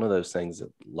it's one of those things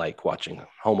that, like watching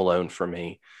Home Alone for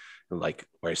me, where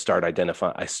I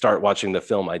start watching the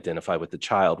film, identify with the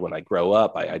child. When I grow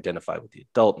up, I identify with the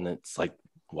adult, and it's like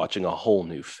watching a whole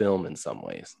new film in some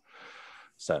ways.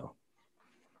 So,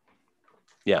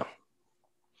 yeah.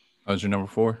 That was your number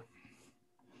 4?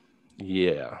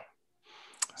 Yeah.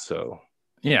 So.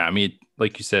 Yeah, I mean,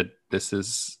 like you said, this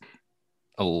is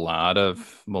a lot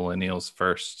of millennials'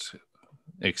 first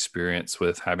experience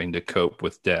with having to cope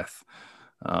with death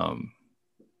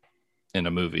in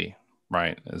a movie,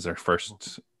 right? As their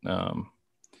first, and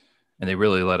they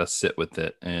really let us sit with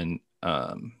it. And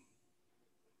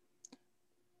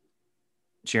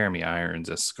Jeremy Irons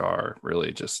as Scar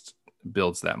really just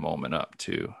builds that moment up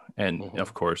too. And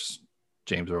of course,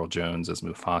 James Earl Jones as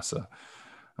Mufasa.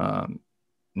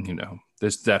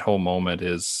 That whole moment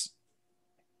is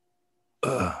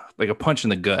like a punch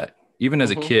in the gut. Even as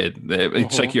a kid,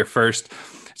 it's like your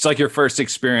first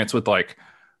experience with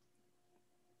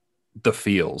the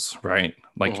feels, right?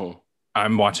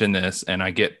 I'm watching this and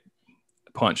I get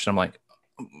punched. I'm like,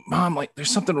 Mom, there's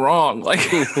something wrong.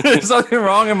 There's something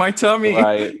wrong in my tummy.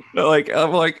 Right.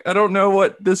 I'm like, I don't know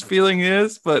what this feeling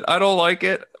is, but I don't like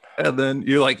it. And then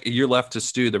you're left to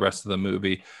stew the rest of the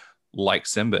movie like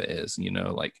Simba is,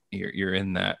 you're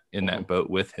in that boat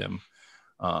with him.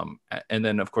 And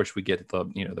then of course we get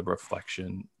the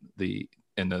reflection, the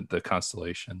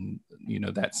constellation,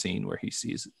 that scene where he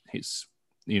sees his,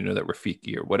 that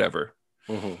Rafiki or whatever.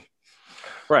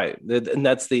 Right. And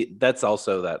that's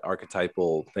also that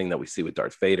archetypal thing that we see with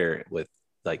Darth Vader with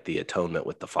the atonement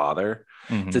with the father.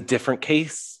 It's a different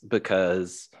case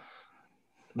because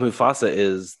Mufasa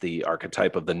is the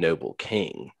archetype of the noble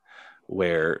king,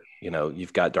 where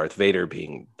you've got Darth Vader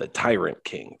being the tyrant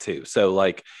king too.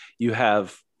 So you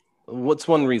have, what's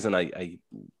one reason I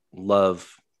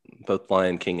love both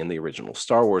Lion King and the original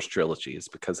Star Wars trilogy is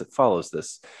because it follows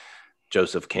this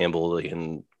Joseph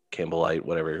Campbellite,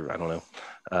 whatever, I don't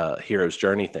know, hero's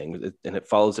journey thing, and it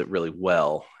follows it really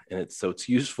well. And it's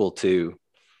useful to,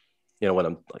 when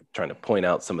I'm trying to point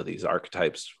out some of these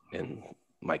archetypes in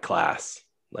my class,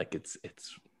 Like it's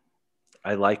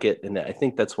I like it, and I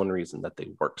think that's one reason that they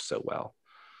work so well.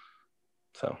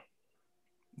 So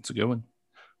It's a good one.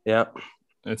 yeah,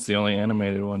 It's the only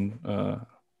animated one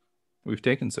we've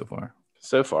taken so far.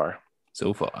 so far.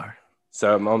 So far.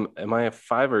 So am I a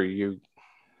 5 or you?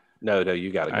 No,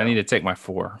 you got to go. I need to take my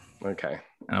 4. Okay.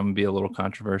 I'm going to be a little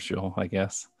controversial, I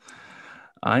guess.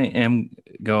 I am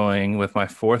going with my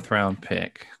 4th round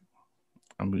pick.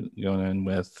 I'm going in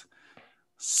with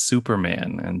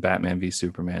Superman and Batman v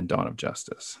Superman: Dawn of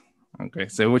Justice. Okay,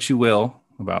 say what you will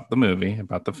about the movie,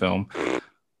 about the film.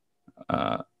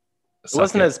 It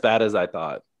wasn't as bad as I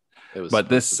thought it was. But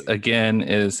this again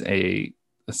is a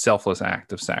selfless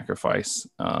act of sacrifice.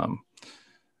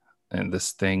 And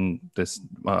this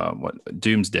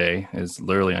Doomsday is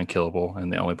literally unkillable,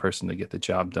 and the only person to get the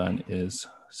job done is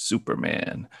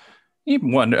Superman.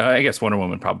 I guess Wonder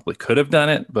Woman probably could have done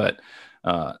it, but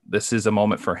this is a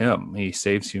moment for him. He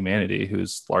saves humanity,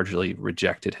 who's largely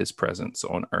rejected his presence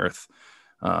on Earth,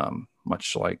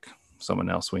 much like someone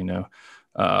else we know.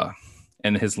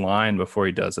 And his line before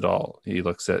he does it all, he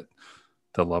looks at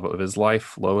the love of his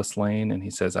life, Lois Lane, and he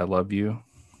says, "I love you."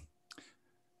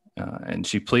 And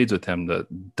she pleads with him to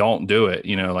don't do it.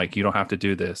 You don't have to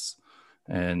do this.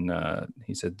 And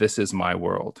he said, "This is my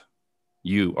world.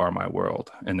 You are my world."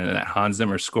 And then that Hans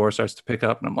Zimmer score starts to pick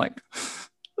up, and I'm like,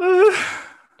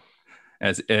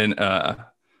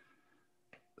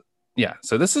 yeah.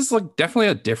 So this is like definitely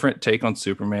a different take on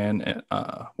Superman,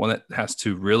 one that has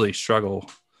to really struggle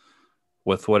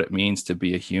with what it means to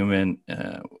be a human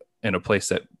in a place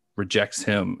that rejects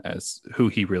him as who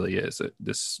he really is,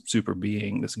 this super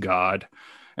being, this god.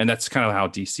 And that's kind of how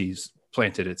DC's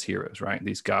planted its heroes, right?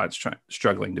 These gods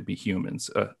struggling to be humans.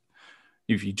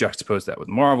 If you juxtapose that with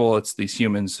Marvel, it's these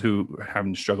humans who are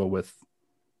having to struggle with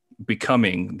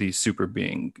becoming these super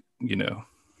being,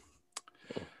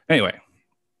 Anyway,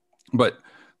 but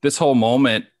this whole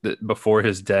moment that before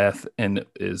his death and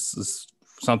is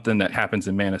something that happens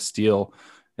in Man of Steel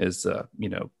is,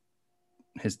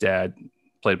 his dad,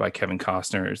 played by Kevin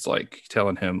Costner, is like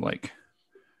telling him, like,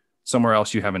 somewhere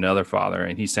else you have another father,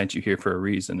 and he sent you here for a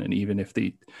reason. And even if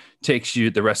he takes you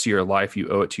the rest of your life, you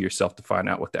owe it to yourself to find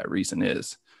out what that reason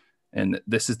is. And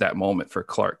this is that moment for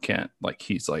Clark Kent. Like,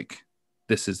 he's like,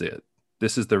 this is it.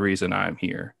 This is the reason I'm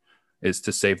here, is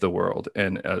to save the world.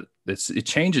 And it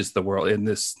changes the world in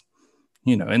this,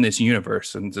 in this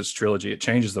universe and this trilogy. It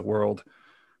changes the world.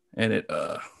 And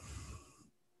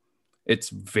it's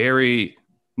very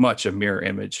much a mirror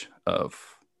image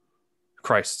of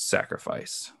Christ's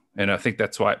sacrifice. And I think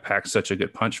that's why it packs such a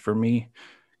good punch for me.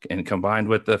 And combined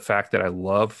with the fact that I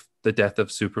love the death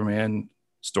of Superman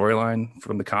storyline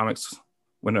from the comics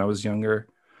when I was younger,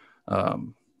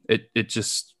 it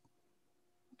just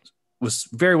was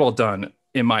very well done,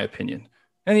 in my opinion.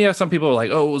 And yeah, some people are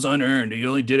like, "Oh, it was unearned. You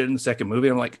only did it in the second movie."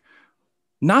 I'm like,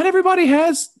 not everybody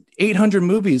has 800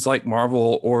 movies like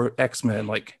Marvel or X-Men.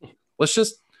 Like, let's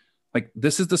just, like,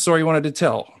 this is the story you wanted to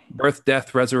tell. Birth,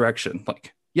 death, resurrection.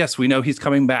 Like, yes, we know he's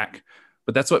coming back,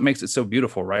 but that's what makes it so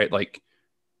beautiful, right? Like,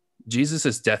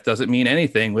 Jesus's death doesn't mean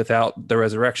anything without the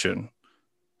resurrection.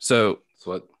 So that's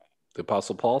what the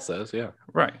Apostle Paul says. Yeah.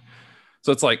 Right.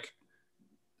 So it's like,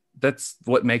 that's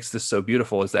what makes this so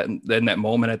beautiful, is that then that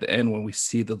moment at the end when we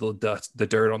see the little dust, the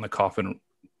dirt on the coffin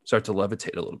start to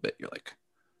levitate a little bit. You're like,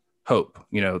 hope,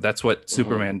 that's what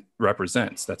Superman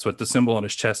represents. That's what the symbol on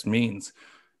his chest means.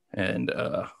 And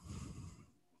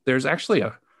there's actually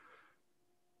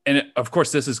and of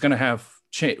course this is going to have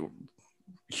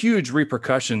huge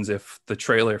repercussions if the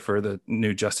trailer for the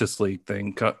new Justice League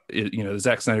thing,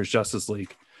 Zack Snyder's Justice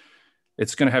League,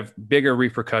 it's going to have bigger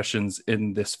repercussions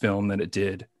in this film than it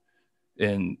did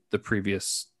in the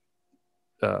previous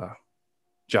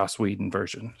Joss Whedon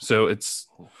version. So it's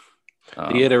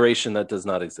the iteration that does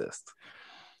not exist.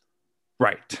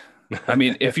 Right. I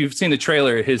mean, if you've seen the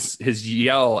trailer, his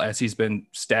yell as he's been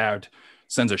stabbed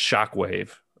sends a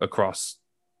shockwave across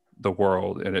the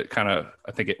world, and it kind of,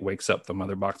 I think it wakes up the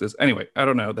mother boxes. Anyway, I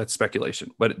don't know. That's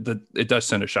speculation, but it does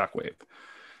send a shockwave.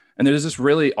 And there's this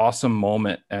really awesome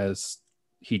moment as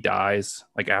he dies,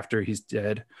 like after he's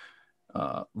dead.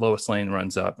 Lois Lane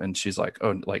runs up and she's like,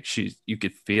 oh, like you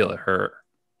could feel it, her,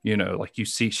 like you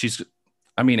see,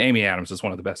 Amy Adams is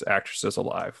one of the best actresses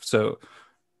alive. So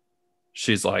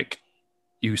she's like,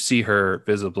 you see her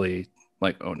visibly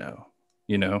like, oh no,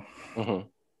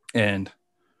 and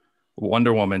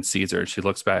Wonder Woman sees her and she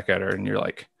looks back at her, and you're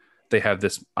like, they have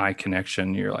this eye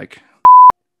connection. You're like,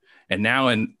 and now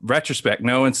in retrospect,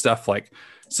 knowing stuff like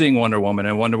seeing Wonder Woman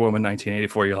and Wonder Woman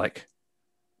 1984, you're like,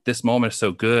 this moment is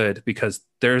so good because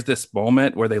there's this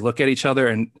moment where they look at each other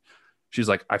and she's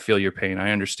like, I feel your pain.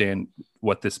 I understand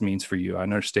what this means for you. I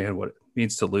understand what it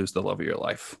means to lose the love of your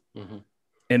life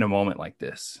in a moment like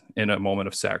this, in a moment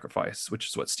of sacrifice, which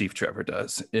is what Steve Trevor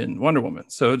does in Wonder Woman.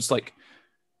 So it's like,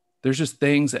 there's just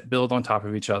things that build on top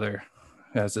of each other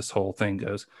as this whole thing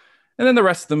goes. And then the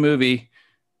rest of the movie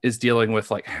is dealing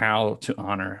with like how to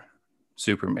honor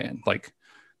Superman. Like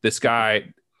this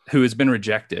guy who has been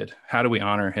rejected, how do we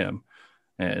honor him?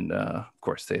 And of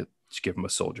course they just give him a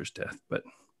soldier's death, but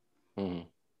an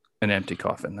empty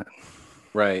coffin.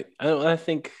 Right. I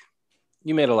think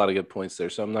you made a lot of good points there,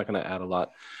 so I'm not going to add a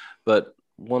lot. But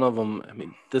one of them, I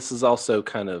mean, this is also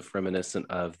kind of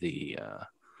reminiscent of the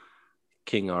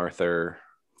King Arthur,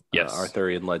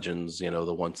 Arthurian legends,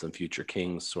 the once and future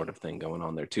kings sort of thing going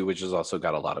on there too, which has also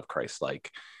got a lot of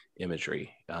Christ-like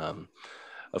imagery.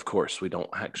 Of course, we don't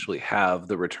actually have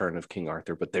the return of King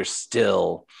Arthur, but there's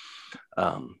still,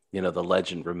 the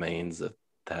legend remains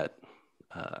that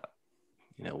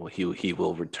he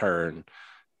will return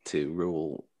to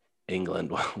rule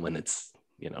England when it's,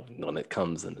 when it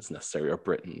comes and is necessary, or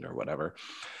Britain or whatever,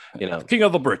 King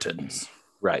of the Britons.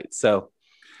 Right. So,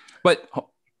 but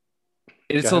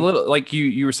it's a little like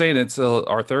you were saying, it's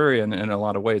Arthurian in a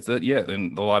lot of ways. That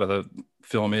and a lot of the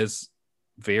film is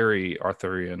very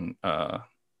Arthurian.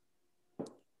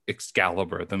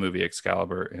 Excalibur, the movie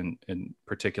Excalibur in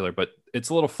particular, but it's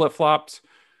a little flip-flopped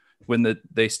when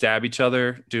they stab each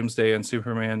other, Doomsday and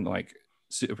Superman. Like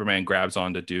Superman grabs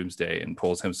onto Doomsday and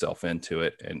pulls himself into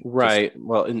it, and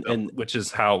which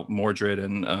is how Mordred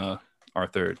and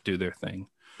Arthur do their thing.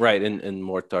 Right, and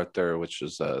Mort Arthur, which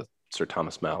is Sir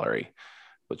Thomas Mallory,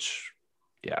 which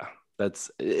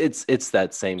it's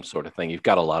that same sort of thing. You've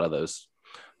got a lot of those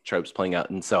tropes playing out,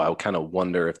 and so I kind of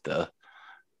wonder if the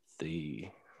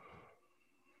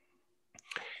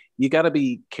you got to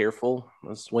be careful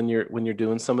when you're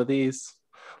doing some of these.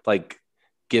 Like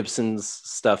Gibson's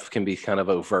stuff can be kind of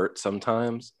overt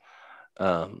sometimes.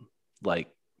 So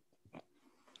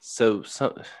it's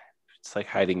like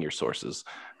hiding your sources.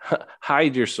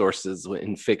 Hide your sources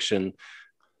in fiction.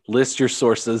 List your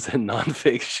sources in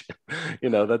nonfiction.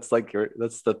 That's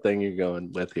the thing you're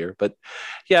going with here. But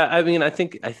yeah, I mean, I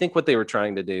think what they were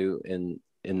trying to do in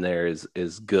there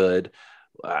is good.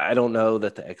 I don't know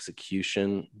that the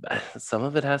execution, some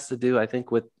of it has to do, I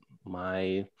think, with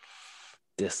my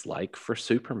dislike for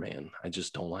Superman. I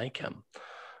just don't like him.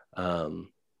 How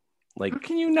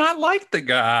can you not like the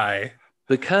guy?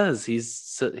 Because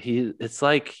it's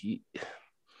like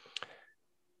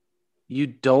you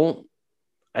don't.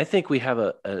 I think we have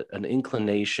an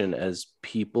inclination as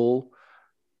people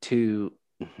to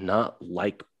not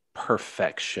like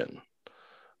perfection,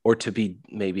 or to be,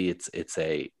 maybe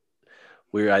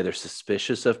we're either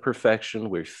suspicious of perfection,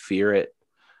 we fear it,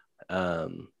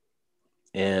 and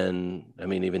I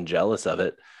mean, even jealous of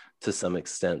it to some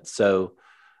extent. So,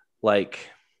 like,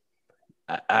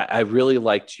 I really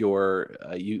liked your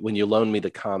when you loaned me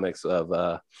the comics of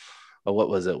what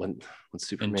was it when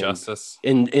Superman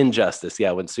Injustice,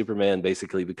 yeah, when Superman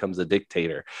basically becomes a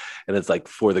dictator, and it's like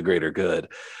for the greater good,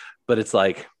 but it's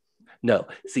like, no,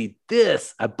 see,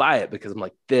 this I buy it because I'm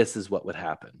like, this is what would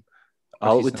happen.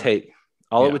 All it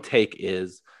would take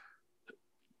is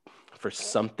for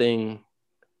something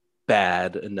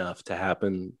bad enough to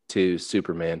happen to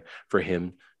Superman for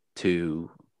him to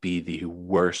be the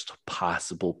worst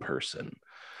possible person.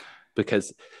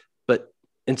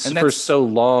 For so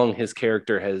long his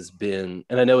character has been,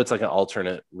 and I know it's like an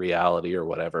alternate reality or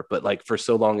whatever, but like for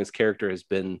so long his character has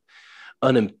been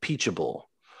unimpeachable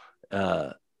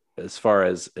as far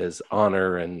as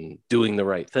honor and doing the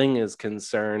right thing is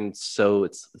concerned. So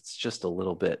it's just a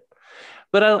little bit,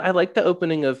 but I like the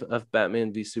opening of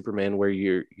Batman v Superman, where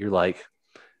you're like,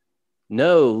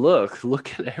 no,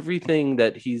 look at everything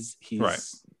that he's right.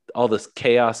 All this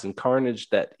chaos and carnage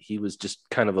that he was just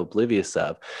kind of oblivious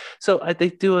of. So they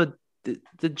do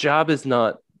the job is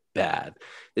not bad.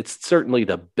 It's certainly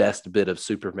the best bit of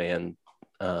Superman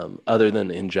other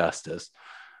than Injustice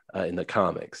in the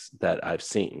comics that I've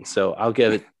seen. So I'll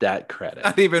give it that credit.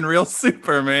 Not even real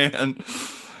Superman.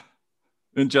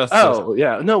 Injustice. Oh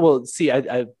yeah. No, well, see,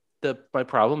 my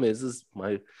problem is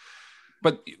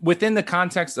but within the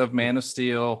context of Man of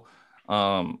Steel,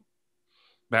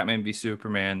 Batman v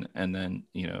Superman, and then,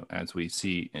 as we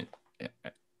see,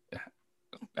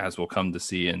 as we'll come to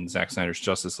see in Zack Snyder's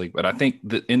Justice League. But I think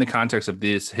that in the context of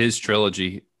his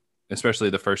trilogy, especially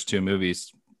the first two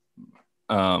movies,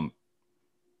 the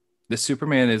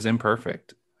Superman is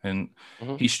imperfect, and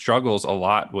he struggles a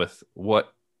lot with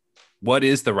what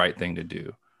is the right thing to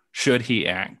do. Should he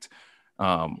act?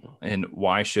 And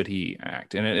why should he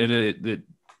act? And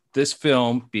this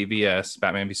film, BVS,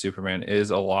 Batman v Superman,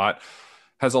 has a lot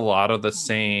of the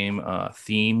same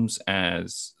themes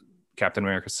as Captain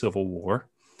America: Civil War,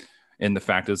 and the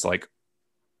fact is, like,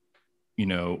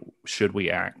 should we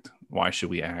act? Why should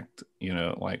we act?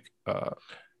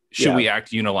 Should we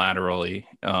act unilaterally?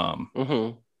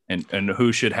 And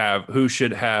who should have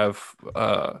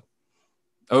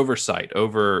oversight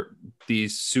over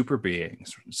these super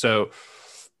beings? So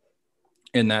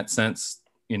in that sense,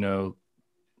 who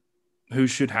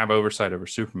should have oversight over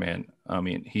Superman? I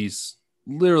mean, he's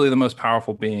literally the most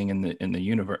powerful being in the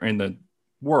universe, in the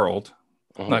world.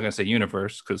 I'm not going to say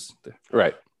universe, because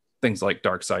things like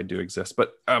Darkseid do exist,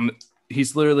 but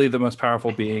he's literally the most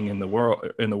powerful being in the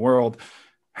world.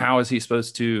 How is he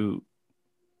supposed to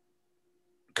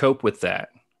cope with that?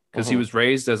 Because he was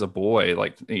raised as a boy,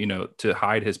 like, to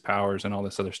hide his powers and all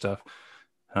this other stuff.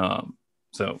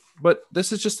 But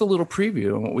this is just a little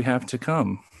preview on what we have to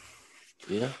come.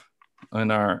 Yeah. In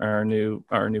our new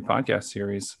podcast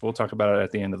series. We'll talk about it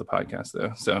at the end of the podcast,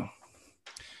 though. So,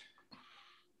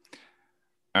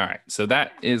 all right. So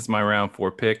that is my round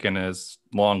 4 pick, and as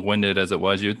long-winded as it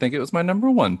was, you'd think it was my number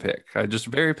 1 pick. I'm just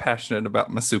very passionate about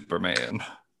my Superman.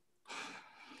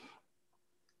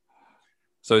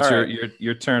 So it's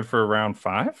your turn for round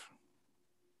 5.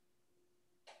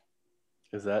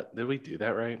 Did we do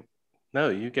that right? No,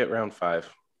 you get round 5.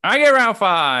 I get round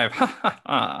 5.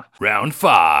 Round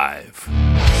 5.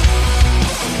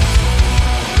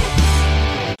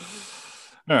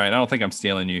 All right. I don't think I'm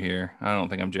stealing you here. I don't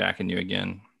think I'm jacking you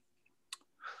again.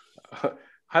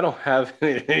 I don't have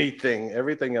anything.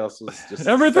 Everything else was just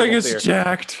everything is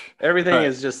jacked.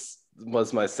 Everything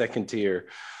was my second tier.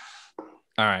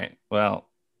 All right. Well,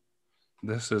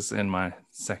 this is in my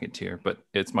second tier, but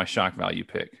it's my shock value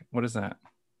pick. What is that?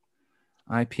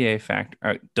 IPA factor. All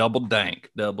right. Double dank.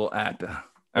 Double APA.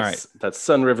 All right. That's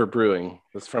Sun River Brewing.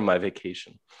 That's from my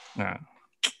vacation. All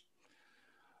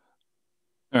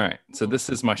right. So this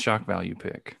is my shock value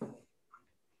pick.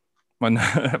 My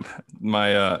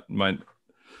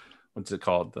what's it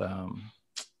called?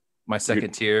 My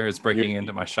second tier is breaking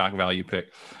into my shock value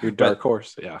pick. Your dark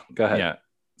horse. Yeah. Go ahead. Yeah.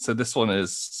 So this one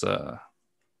is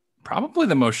probably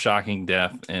the most shocking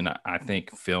death in, I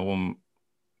think, film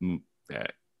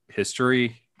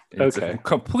history. It's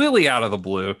completely out of the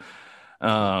blue.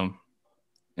 And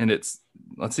let's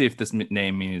see if this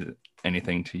name means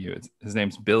anything to you. His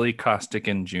name's Billy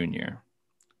Costigan Jr.,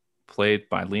 played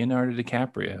by Leonardo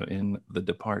DiCaprio in The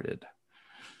Departed.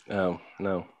 Oh,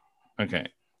 no. Okay.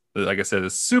 Like I said,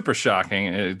 it's super shocking.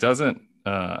 It doesn't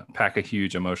pack a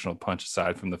huge emotional punch,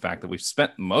 aside from the fact that we've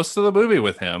spent most of the movie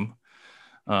with him.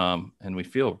 And we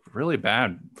feel really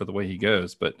bad for the way he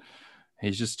goes, but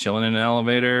he's just chilling in an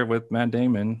elevator with Matt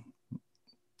Damon,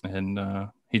 and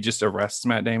he just arrests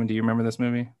Matt Damon. Do you remember this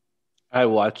movie? I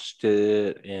watched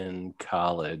it in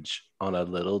college on a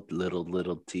little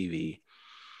TV.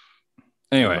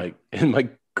 Anyway, in my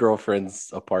girlfriend's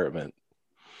apartment.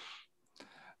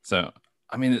 So,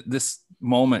 I mean, this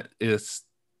moment is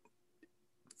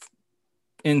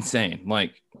insane.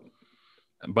 Like,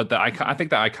 but I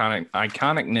think the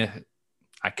iconicity.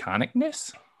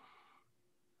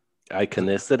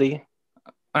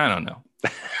 I don't know.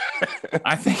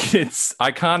 I think it's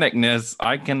iconography.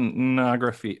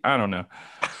 I don't know.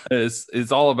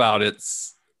 It's all about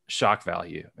its shock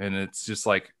value, and it's just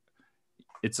like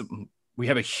we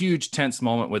have a huge tense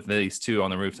moment with these two on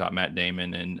the rooftop, Matt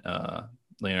Damon and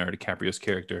Leonardo DiCaprio's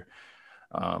character.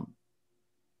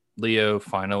 Billy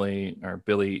finally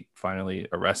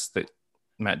arrests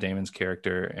Matt Damon's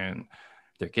character, and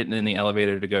they're getting in the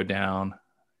elevator to go down,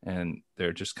 and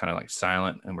they're just kind of like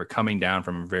silent, and we're coming down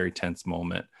from a very tense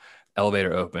moment.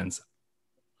 Elevator opens,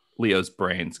 Leo's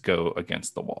brains go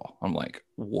against the wall. I'm like,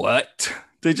 what?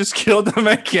 They just killed the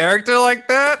main character like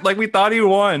that? Like, we thought he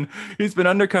won. He's been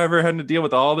undercover, having to deal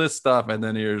with all this stuff, and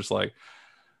then you're just like,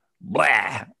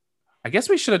 blah. I guess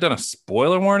we should have done a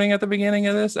spoiler warning at the beginning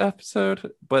of this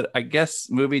episode, but I guess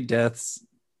movie deaths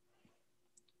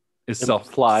is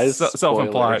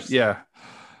self-implied. Yeah.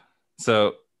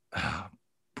 So,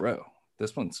 bro,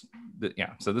 this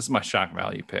is my shock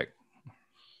value pick.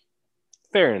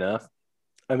 Fair enough.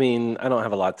 I mean, I don't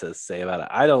have a lot to say about it.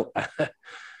 I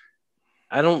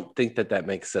don't think that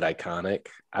makes it iconic.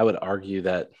 I would argue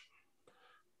that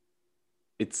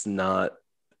it's not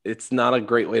a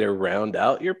great way to round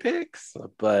out your picks,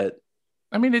 but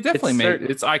I mean, it definitely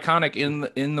it's iconic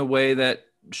in the way that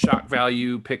shock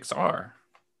value picks are.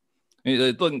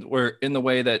 We're in the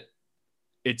way that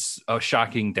it's a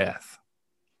shocking death.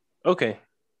 Okay.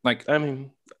 Like, I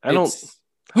mean, I don't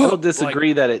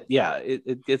disagree that it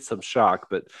gets some shock,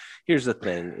 but here's the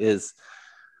thing is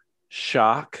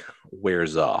shock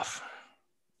wears off.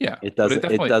 Yeah, It but doesn't.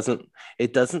 definitely-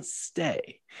 It doesn't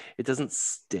stay. It doesn't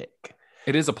stick.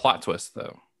 It is a plot twist,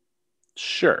 though.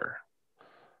 Sure.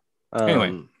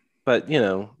 Anyway. But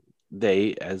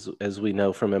they, as we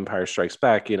know from Empire Strikes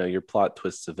Back, your plot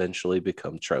twists eventually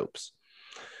become tropes.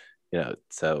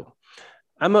 So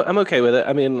I'm okay with it.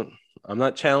 I mean, I'm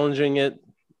not challenging it,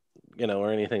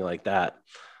 or anything like that.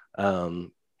 But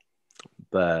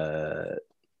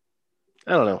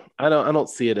I don't know. I don't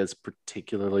see it as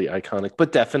particularly iconic,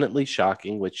 but definitely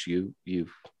shocking, which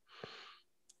you've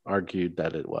argued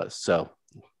that it was. So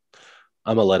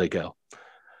I'm gonna let it go.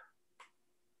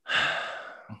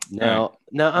 Now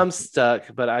I'm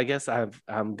stuck, but I guess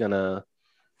I'm gonna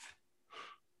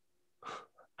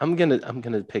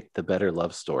pick The Better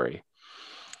Love Story.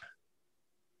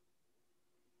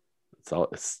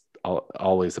 It's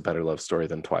always a better love story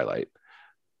than Twilight.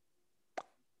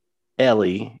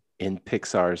 Ellie in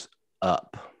Pixar's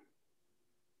Up.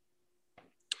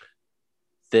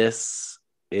 This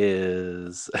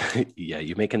is yeah,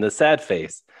 you making the sad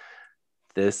face.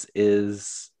 This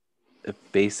is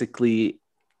basically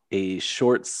a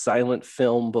short silent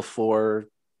film before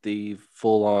the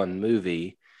full-on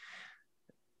movie.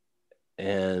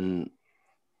 And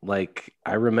like,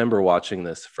 I remember watching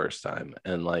this first time,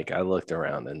 and like, I looked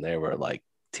around and there were like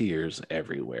tears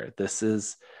everywhere. It's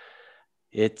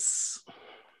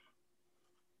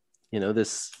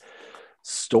this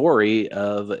story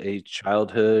of a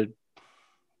childhood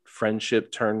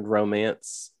friendship turned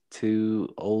romance to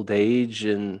old age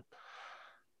and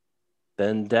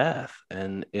then death.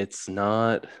 And it's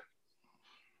not,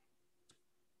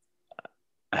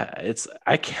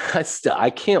 I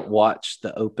can't watch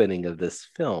the opening of this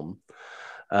film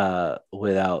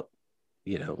without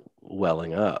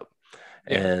welling up.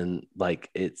 Yeah. And like,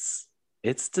 it's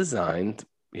designed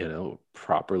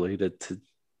properly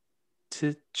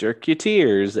to jerk your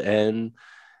tears, and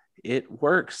it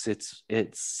works. It's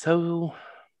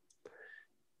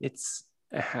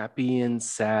happy and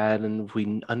sad, and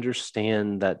we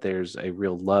understand that there's a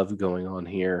real love going on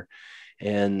here,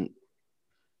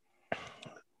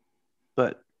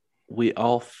 but we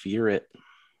all fear it.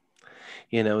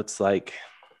 It's like,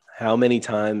 how many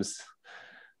times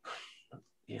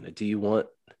do you want,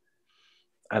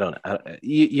 I don't know,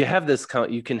 you have this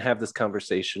you can have this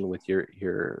conversation with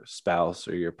your spouse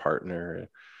or your partner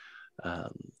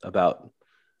about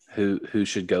who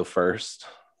should go first,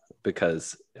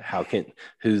 because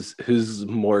who's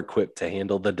more equipped to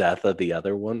handle the death of the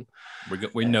other one.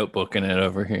 We're notebooking it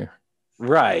over here,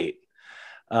 right?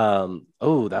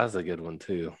 Oh, that was a good one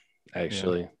too,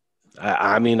 actually. Yeah.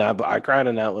 I mean, I cried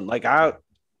on that one. Like, I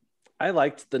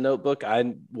liked The Notebook.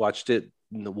 I watched it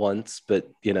once, but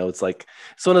it's like,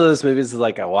 it's one of those movies that,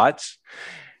 like, I watch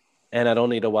and I don't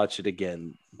need to watch it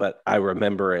again, but I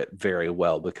remember it very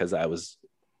well because I was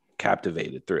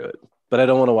captivated through it. But I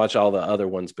don't want to watch all the other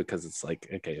ones because it's like,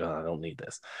 okay, well, I don't need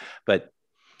this. But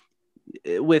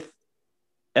with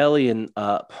Ellie and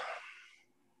Up,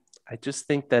 I just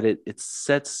think that it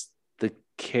sets the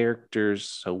characters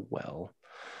so well.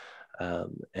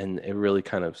 And it really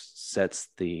kind of sets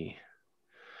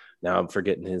now I'm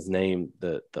forgetting his name,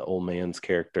 the old man's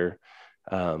character.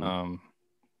 Yeah,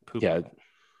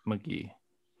 McGee.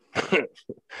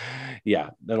 Yeah,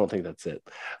 I don't think that's it.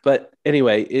 But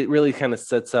anyway, it really kind of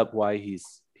sets up why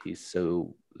he's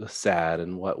so sad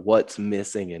and what's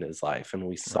missing in his life. And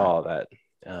we saw that.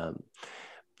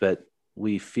 But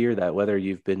we fear that whether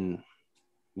you've been,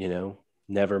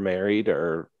 never married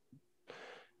or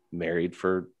married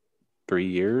for 3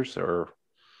 years or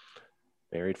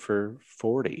married for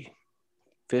 40,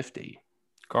 50.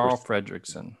 Carl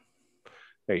Fredricksen.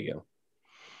 There you go.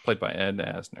 Played by Ed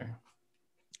Asner.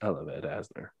 I love Ed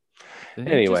Asner.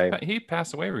 Anyway, he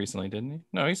passed away recently, didn't he?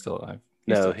 No, he's still alive.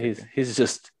 He's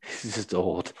just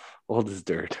old as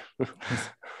dirt.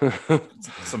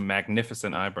 Some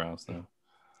magnificent eyebrows, though.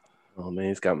 Oh man,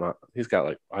 he's got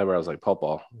like eyebrows like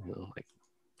pawpaw, like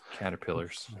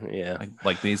caterpillars. Yeah,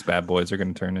 like these bad boys are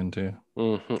going to turn into.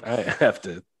 Mm-hmm. I have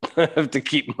to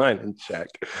keep mine in check.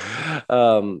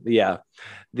 Yeah,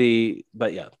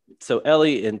 so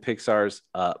Ellie in Pixar's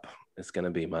Up is going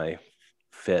to be my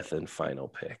 5th and final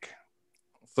pick.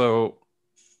 So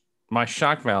my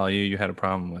shock value you had a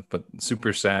problem with, but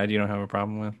super sad you don't have a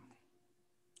problem with?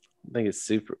 I think it's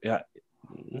super. Yeah,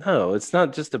 no, it's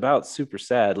not just about super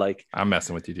sad. Like, I'm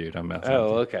messing with you, dude. I'm messing.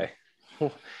 Oh, with you. Okay.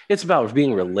 Well, it's about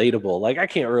being relatable. Like, I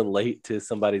can't relate to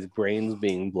somebody's brains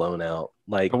being blown out.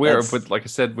 Like, but like I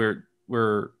said,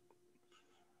 we're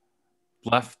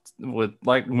left with,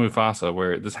 like Mufasa,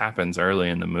 where this happens early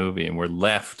in the movie, and we're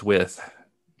left with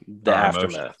the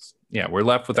aftermath. yeah, we're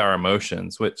left with our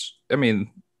emotions, which, I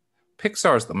mean,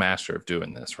 Pixar's the master of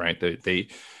doing this, right?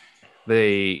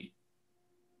 They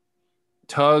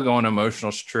tug on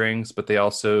emotional strings, but they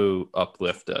also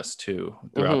uplift us too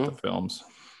throughout the films.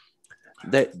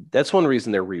 That's one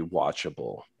reason they're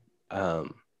rewatchable.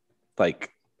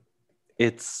 Like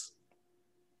it's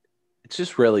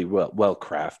just really well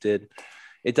crafted.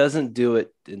 It doesn't do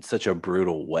it in such a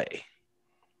brutal way.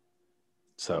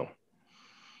 So,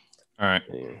 all right,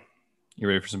 you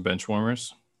ready for some bench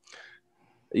warmers?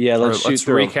 Yeah, let's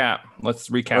recap. Let's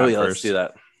recap. Oh, yeah, first. Let's do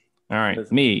that. All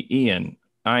right, me, Ian,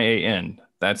 IAN.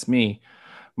 That's me.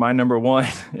 My number one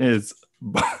is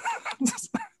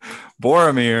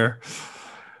Boromir.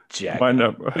 Jack. My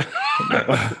number.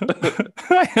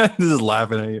 I'm just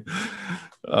laughing at you.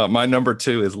 My number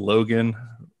two is Logan.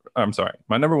 I'm sorry.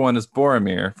 My number one is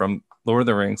Boromir from Lord of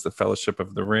the Rings, The Fellowship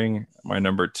of the Ring. My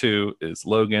number two is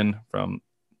Logan from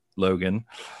Logan.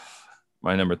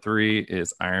 My number three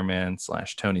is Iron Man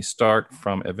 / Tony Stark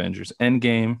from Avengers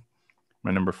Endgame.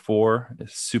 My number four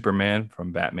is Superman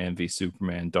from Batman v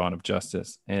Superman, Dawn of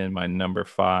Justice. And my number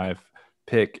five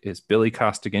pick is Billy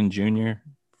Costigan Jr.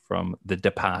 from The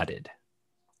Departed.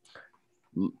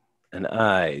 And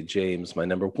I, James, my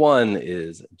number one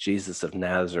is Jesus of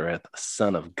Nazareth,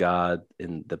 Son of God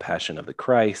in The Passion of the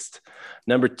Christ.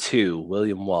 Number two,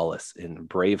 William Wallace in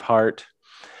Braveheart.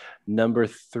 Number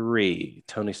three,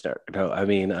 Tony Stark.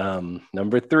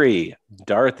 Number three,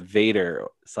 Darth Vader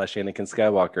 / Anakin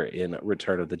Skywalker in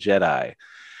Return of the Jedi.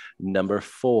 Number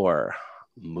four,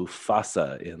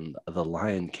 Mufasa in The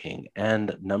Lion King.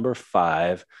 And number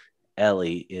five,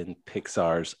 Ellie in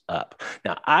Pixar's Up.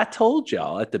 Now, I told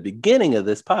y'all at the beginning of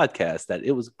this podcast that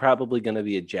it was probably going to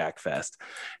be a Jack Fest,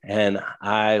 and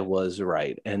I was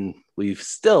right. And we've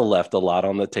still left a lot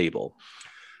on the table.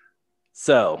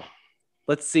 So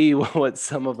let's see what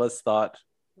some of us thought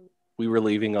we were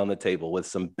leaving on the table with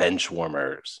some bench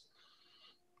warmers.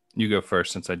 You go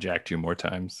first since I jacked you more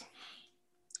times.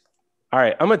 All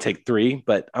right, I'm going to take three,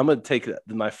 but I'm going to take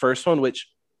my first one, which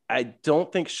I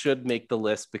don't think should make the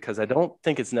list because I don't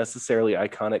think it's necessarily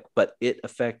iconic, but it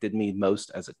affected me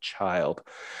most as a child.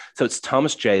 So it's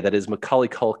Thomas J. That is Macaulay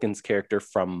Culkin's character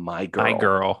from My Girl. My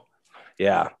Girl.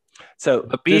 Yeah. So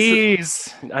the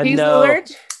bees. I know.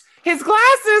 Allergic. His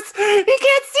glasses. He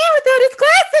can't see without his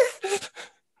glasses.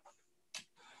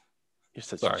 You're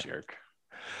such a jerk.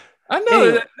 I know.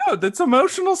 Anyway. No, that's an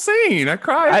emotional scene. I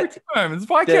cry every time. That's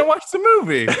why I can't watch the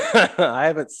movie. I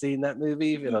haven't seen that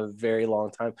movie in a very long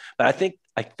time. But I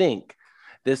think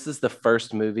this is the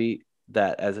first movie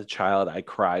that as a child I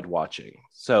cried watching.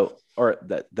 So, or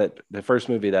that the first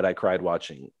movie that I cried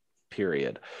watching,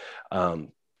 period.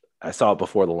 I saw it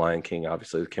before The Lion King.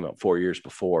 Obviously, it came out 4 years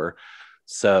before.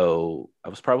 So I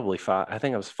was probably five. I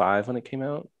think I was five when it came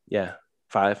out. Yeah,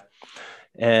 5.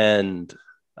 And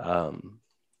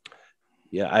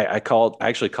yeah, I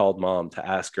actually called Mom to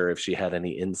ask her if she had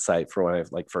any insight for when I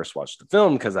first watched the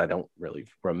film, because I don't really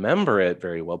remember it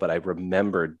very well, but I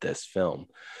remembered this film.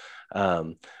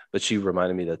 But she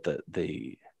reminded me that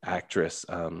the actress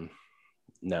Shlumsky,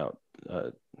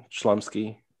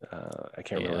 I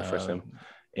can't remember the first name,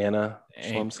 Anna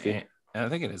Shlumsky. I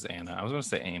think it is Anna. I was going to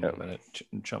say Anna, but it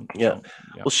jumped. Yeah.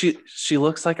 Well, she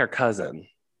looks like our cousin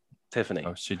Tiffany.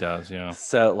 Oh, she does, yeah.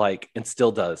 So and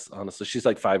still does, honestly. She's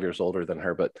 5 years older than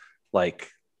her, but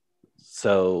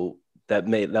so that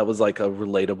was a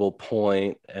relatable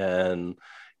point. And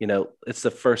it's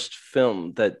the first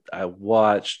film that I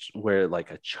watched where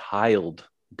a child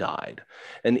died.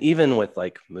 And even with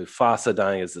Mufasa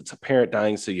dying, as it's a parent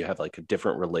dying, so you have a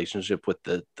different relationship with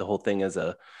the whole thing as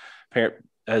a parent,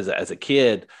 as a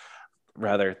kid,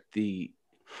 rather.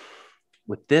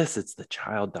 With this, it's the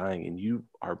child dying, and you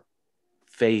are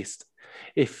faced,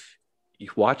 if you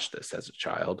watch this as a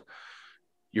child,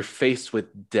 you're faced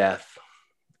with death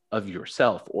of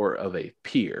yourself or of a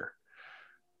peer,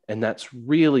 and that's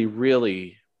really,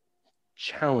 really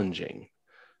challenging.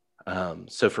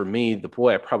 So for me, the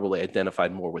boy, I probably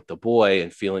identified more with the boy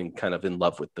and feeling kind of in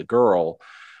love with the girl,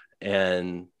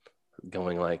 and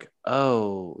going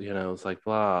oh, it's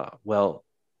blah. Well,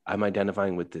 I'm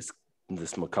identifying with this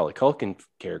Macaulay Culkin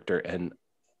character, and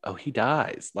oh, he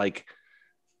dies.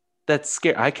 That's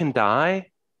scary. I can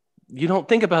die. You don't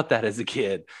think about that as a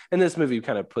kid, and this movie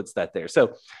kind of puts that there.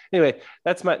 So anyway,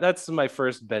 that's my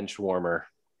first bench warmer.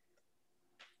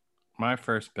 My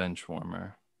first bench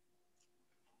warmer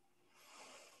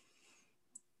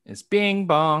is Bing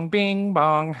Bong, Bing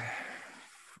Bong,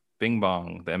 Bing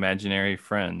Bong, the imaginary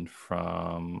friend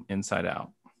from Inside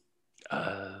Out.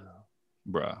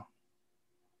 Bruh.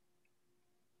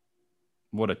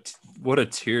 What a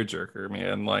tearjerker,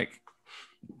 man.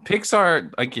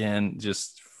 Pixar again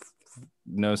just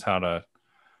knows how to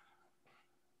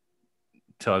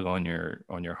tug on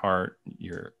your heart,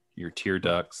 your tear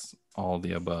ducts, all of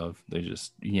the above. They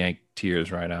just yank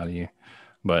tears right out of you.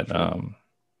 But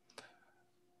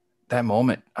that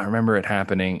moment, I remember it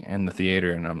happening in the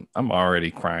theater, and I'm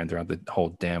already crying throughout the whole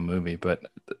damn movie. But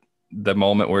the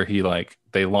moment where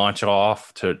they launch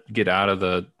off to get out of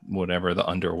the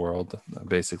underworld,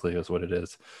 basically is what it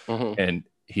is, and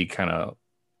he kind of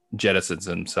jettisons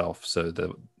himself so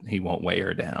that he won't weigh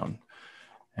her down,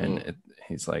 and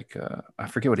he's like, I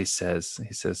forget what he says.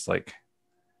 He says like,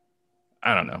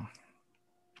 I don't know,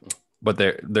 but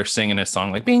they're singing his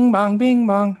song like bing bong bing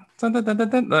bong. Dun, dun, dun, dun,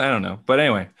 dun. I don't know, but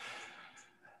anyway,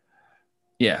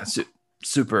 yeah,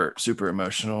 super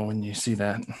emotional when you see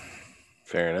that.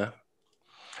 Fair enough.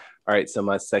 All right, so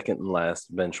my second and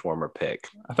last bench warmer pick.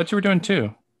 I thought you were doing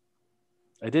 2.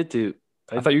 I did do.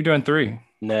 I thought you were doing 3.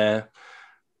 Nah.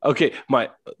 Okay, I'm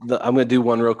going to do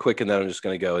one real quick, and then I'm just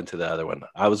going to go into the other one.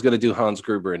 I was going to do Hans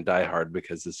Gruber and Die Hard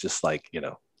because it's just like,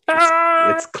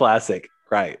 it's classic,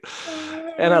 right?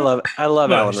 And I love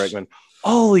Alan Rickman.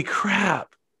 Holy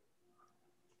crap!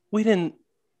 We didn't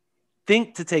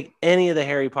think to take any of the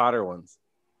Harry Potter ones.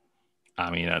 I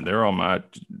mean, they're on my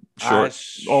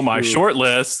short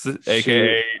list,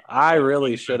 aka. I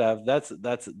really should have. That's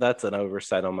an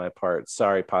oversight on my part.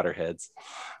 Sorry, Potterheads.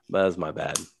 That was my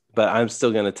bad. But I'm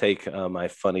still going to take my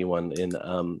funny one in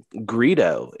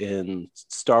Greedo in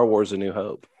Star Wars: A New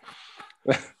Hope.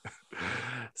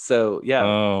 So yeah.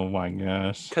 Oh my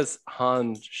gosh. Because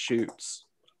Han shoots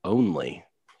only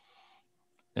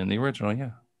in the original,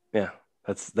 yeah. Yeah,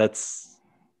 that's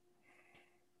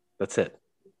it.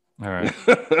 All right.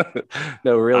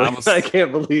 No, really, I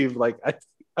can't believe I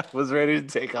was ready to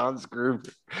take Hans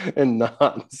Gruber and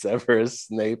not Severus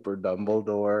Snape or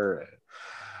Dumbledore,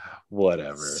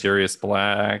 whatever. Sirius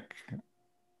Black.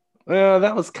 Well,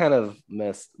 that was kind of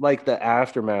messed. Like the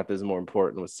aftermath is more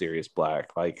important with Sirius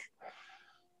Black.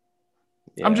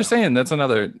 I'm just saying that's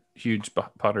another huge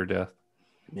Potter death.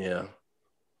 Yeah.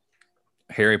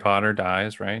 Harry Potter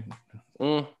dies, right?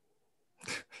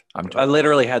 I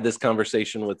literally had this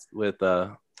conversation with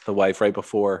the wife right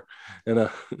before, and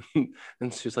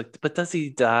and she was like, "But does he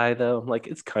die though?" I'm like,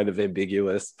 it's kind of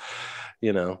ambiguous,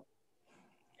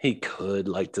 He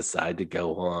could decide to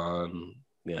go on,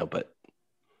 but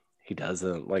he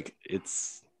doesn't.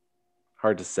 It's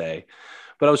hard to say.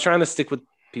 But I was trying to stick with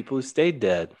people who stayed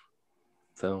dead.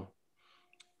 So,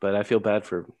 but I feel bad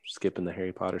for skipping the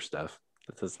Harry Potter stuff.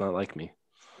 That's not like me.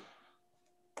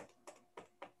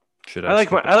 I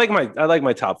like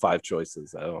my top 5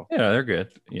 choices though. Yeah, they're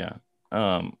good. Yeah.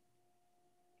 I'm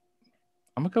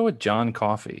gonna go with John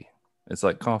Coffey. It's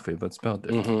like coffee, but spelled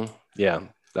different. Mm-hmm. Yeah,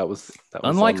 that was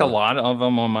unlike a lot of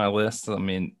them on my list. I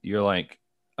mean, you're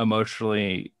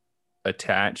emotionally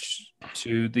attached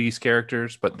to these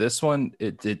characters, but this one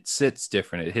it sits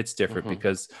different. It hits different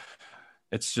because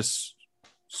it's just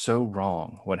so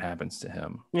wrong what happens to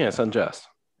him. Yeah, it's unjust.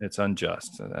 It's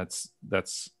unjust.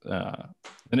 That's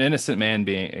an innocent man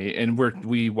and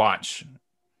we watch,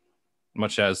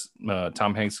 much as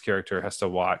Tom Hanks' character has to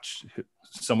watch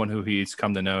someone who he's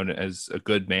come to know as a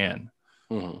good man,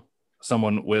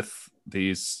 someone with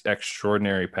these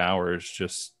extraordinary powers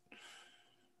just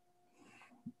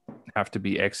have to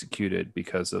be executed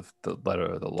because of the letter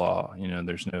of the law.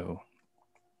 There's no,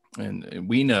 and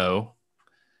we know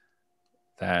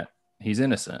that he's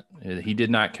innocent. He did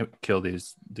not kill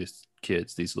these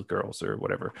kids, these little girls or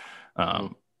whatever.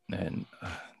 And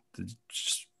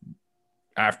just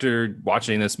after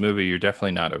watching this movie, you're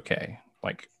definitely not okay.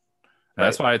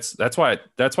 That's why I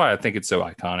think it's so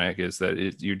iconic, is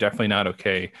that you're definitely not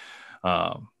okay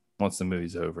once the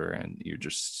movie's over and you're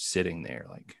just sitting there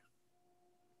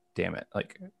damn it.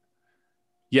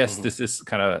 Yes, this is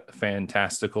kind of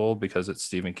fantastical because it's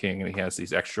Stephen King and he has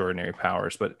these extraordinary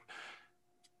powers, but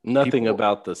nothing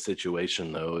about the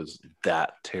situation though is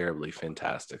that terribly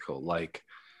fantastical.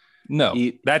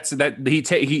 He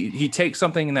takes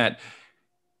something that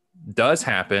does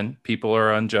happen. People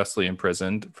are unjustly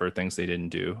imprisoned for things they didn't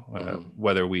do,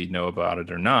 whether we know about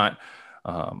it or not.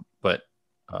 But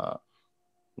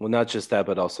not just that,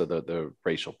 but also the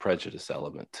racial prejudice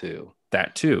element too.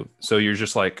 That too. So you're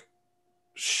just like,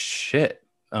 shit.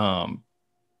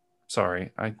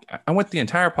 Sorry, I went the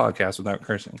entire podcast without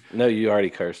cursing. No, you already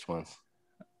cursed once.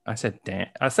 I said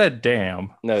damn.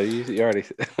 No, you already.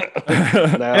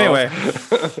 No. Anyway,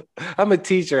 I'm a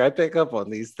teacher. I pick up on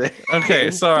these things.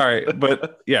 Okay, sorry,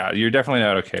 but yeah, you're definitely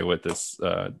not okay with this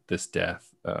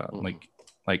death. Like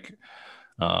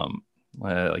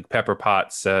Pepper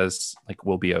Potts says,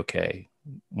 we'll be okay.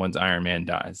 once Iron Man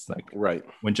dies. Like Right.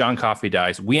 when John Coffey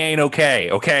dies, we ain't okay.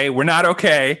 Okay, we're not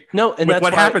okay. No, and with that's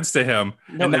what why, happens to him,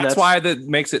 No, and and that's that's- why that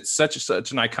makes it such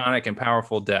an iconic and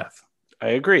powerful death. I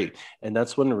agree. And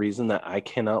that's one reason that I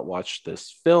cannot watch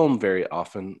this film very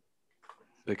often,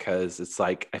 because it's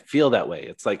like, I feel that way.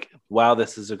 It's like, wow,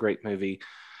 this is a great movie.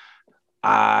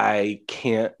 I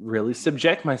can't really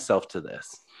subject myself to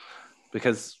this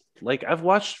because like I've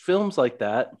watched films like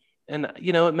that and,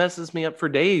 you know, it messes me up for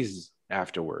days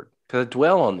afterward because I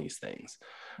dwell on these things.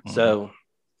 Mhm. So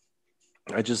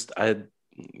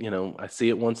I see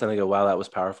it once and I go, wow, that was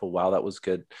powerful. Wow, that was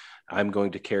good. I'm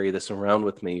going to carry this around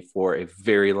with me for a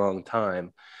very long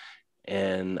time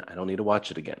and I don't need to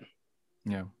watch it again.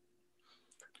 Yeah.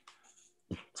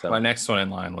 So, My next one in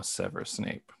line was Severus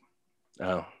Snape.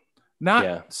 oh, Not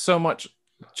Yeah. so much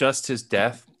just his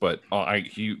death, but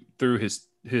through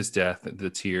his death, the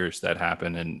tears that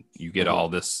happen, and you get all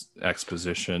this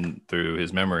exposition through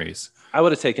his memories. I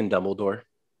would have taken Dumbledore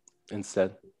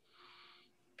instead.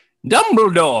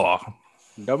 Dumbledore.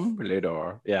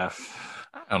 Dumbledore. Yeah.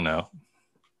 I don't know.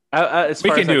 As We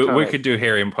far could as do iconic-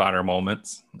 Harry Potter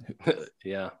moments.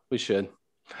 Yeah, we should.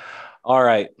 All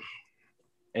right.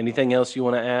 Anything else you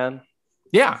want to add?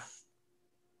 Yeah.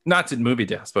 Not to movie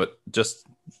deaths, but just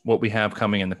what we have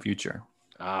coming in the future.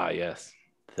 Ah, yes.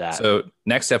 That. So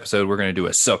next episode, we're going to do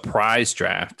a surprise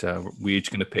draft. We're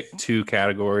each going to pick 2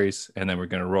 categories, and then we're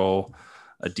going to roll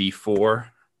a D4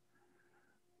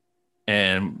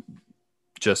 and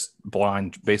just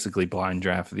basically blind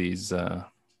draft these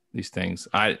things.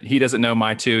 He doesn't know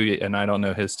my 2, and I don't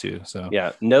know his 2. So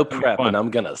yeah, no It'll be prep, fun. and I'm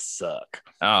gonna suck.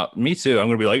 Me too. I'm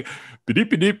going to be like, "Bedeep,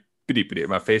 bedeep, bedeep, bedeep."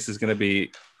 My face is going to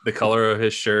be the color of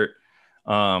his shirt,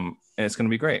 and it's going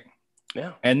to be great.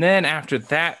 Yeah. And then after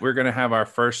that, we're going to have our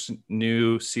first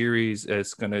new series.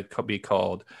 It's going to be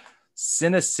called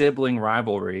Cine-Sibling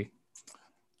Rivalry.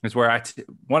 It's where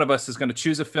one of us is going to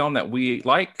choose a film that we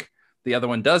like, the other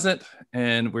one doesn't,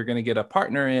 and we're going to get a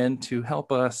partner in to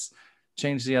help us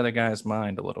change the other guy's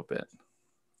mind a little bit.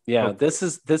 Yeah, Oh. this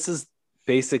is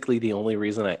basically the only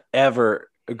reason I ever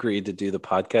agreed to do the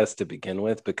podcast to begin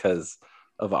with, because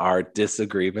of our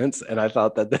disagreements, and I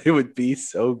thought that they would be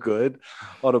so good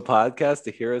on a podcast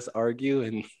to hear us argue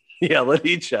and yell at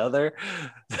each other.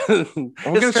 We're going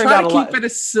to try to keep it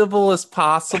as civil as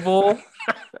possible.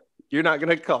 You're not going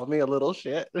to call me a little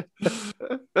shit.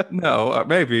 No,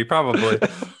 maybe, probably.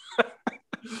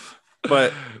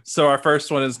 But so our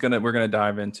first one is we're gonna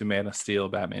dive into Man of Steel,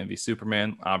 Batman v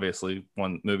Superman. Obviously,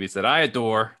 one of the movies that I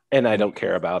adore And I don't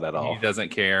care about at all. He doesn't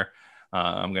care.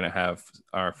 I'm gonna have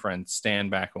our friend Stan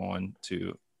back on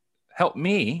to help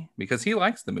me because he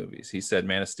likes the movies. He said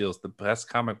Man of Steel is the best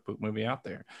comic book movie out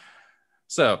there.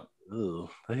 So Ooh,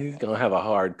 he's gonna have a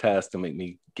hard task to make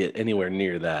me get anywhere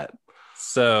near that.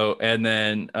 and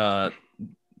then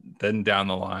down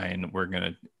the line we're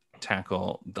gonna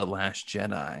tackle The Last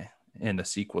Jedi in the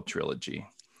sequel trilogy.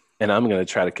 And I'm gonna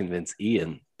try to convince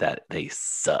Ian that they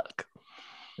suck.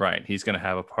 Right. He's going to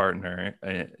have a partner,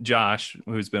 Josh,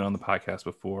 who's been on the podcast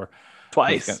before.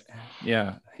 Twice.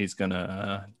 He's going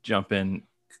to jump in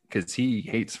because he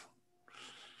hates.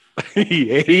 he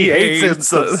hates hates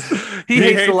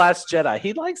The Last Jedi.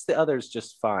 He likes the others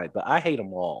just fine, but I hate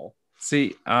them all.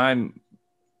 See, I'm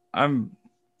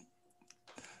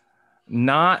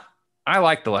not. I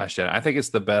like The Last Jedi. I think it's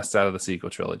the best out of the sequel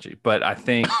trilogy, but I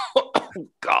think. Oh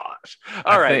gosh!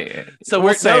 All right, so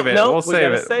we'll save it. No, We'll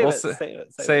save it. Save We'll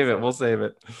it. save it. We'll save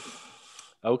it.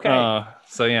 Okay.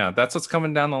 So yeah, that's what's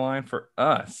coming down the line for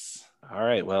us. All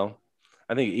right. Well,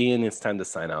 I think Ian, it's time to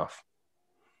sign off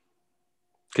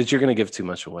because you're going to give too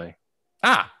much away.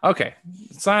 Okay.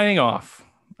 Signing off.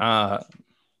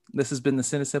 This has been the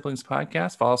Cine-Siblings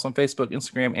podcast. Follow us on Facebook,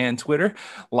 Instagram, and Twitter.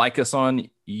 Like us on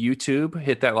YouTube.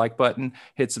 Hit that like button.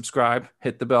 Hit subscribe.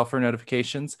 Hit the bell for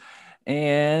notifications.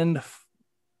 And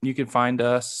you can find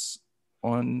us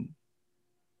on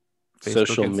Facebook,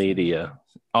 Social media.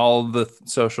 all the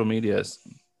social medias.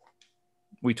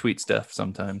 We tweet stuff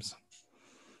sometimes.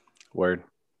 Word.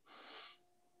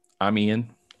 I'm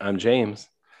Ian. I'm James.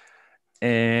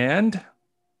 And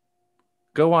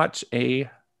go watch a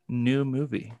new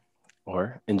movie.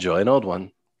 Or enjoy an old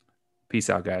one. Peace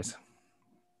out, guys.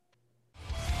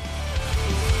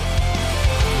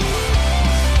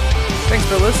 Thanks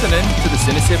for listening to the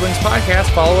Cine-Siblings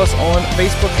podcast. Follow us on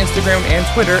Facebook, Instagram, and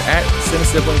Twitter at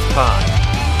Cine-Siblings Pod.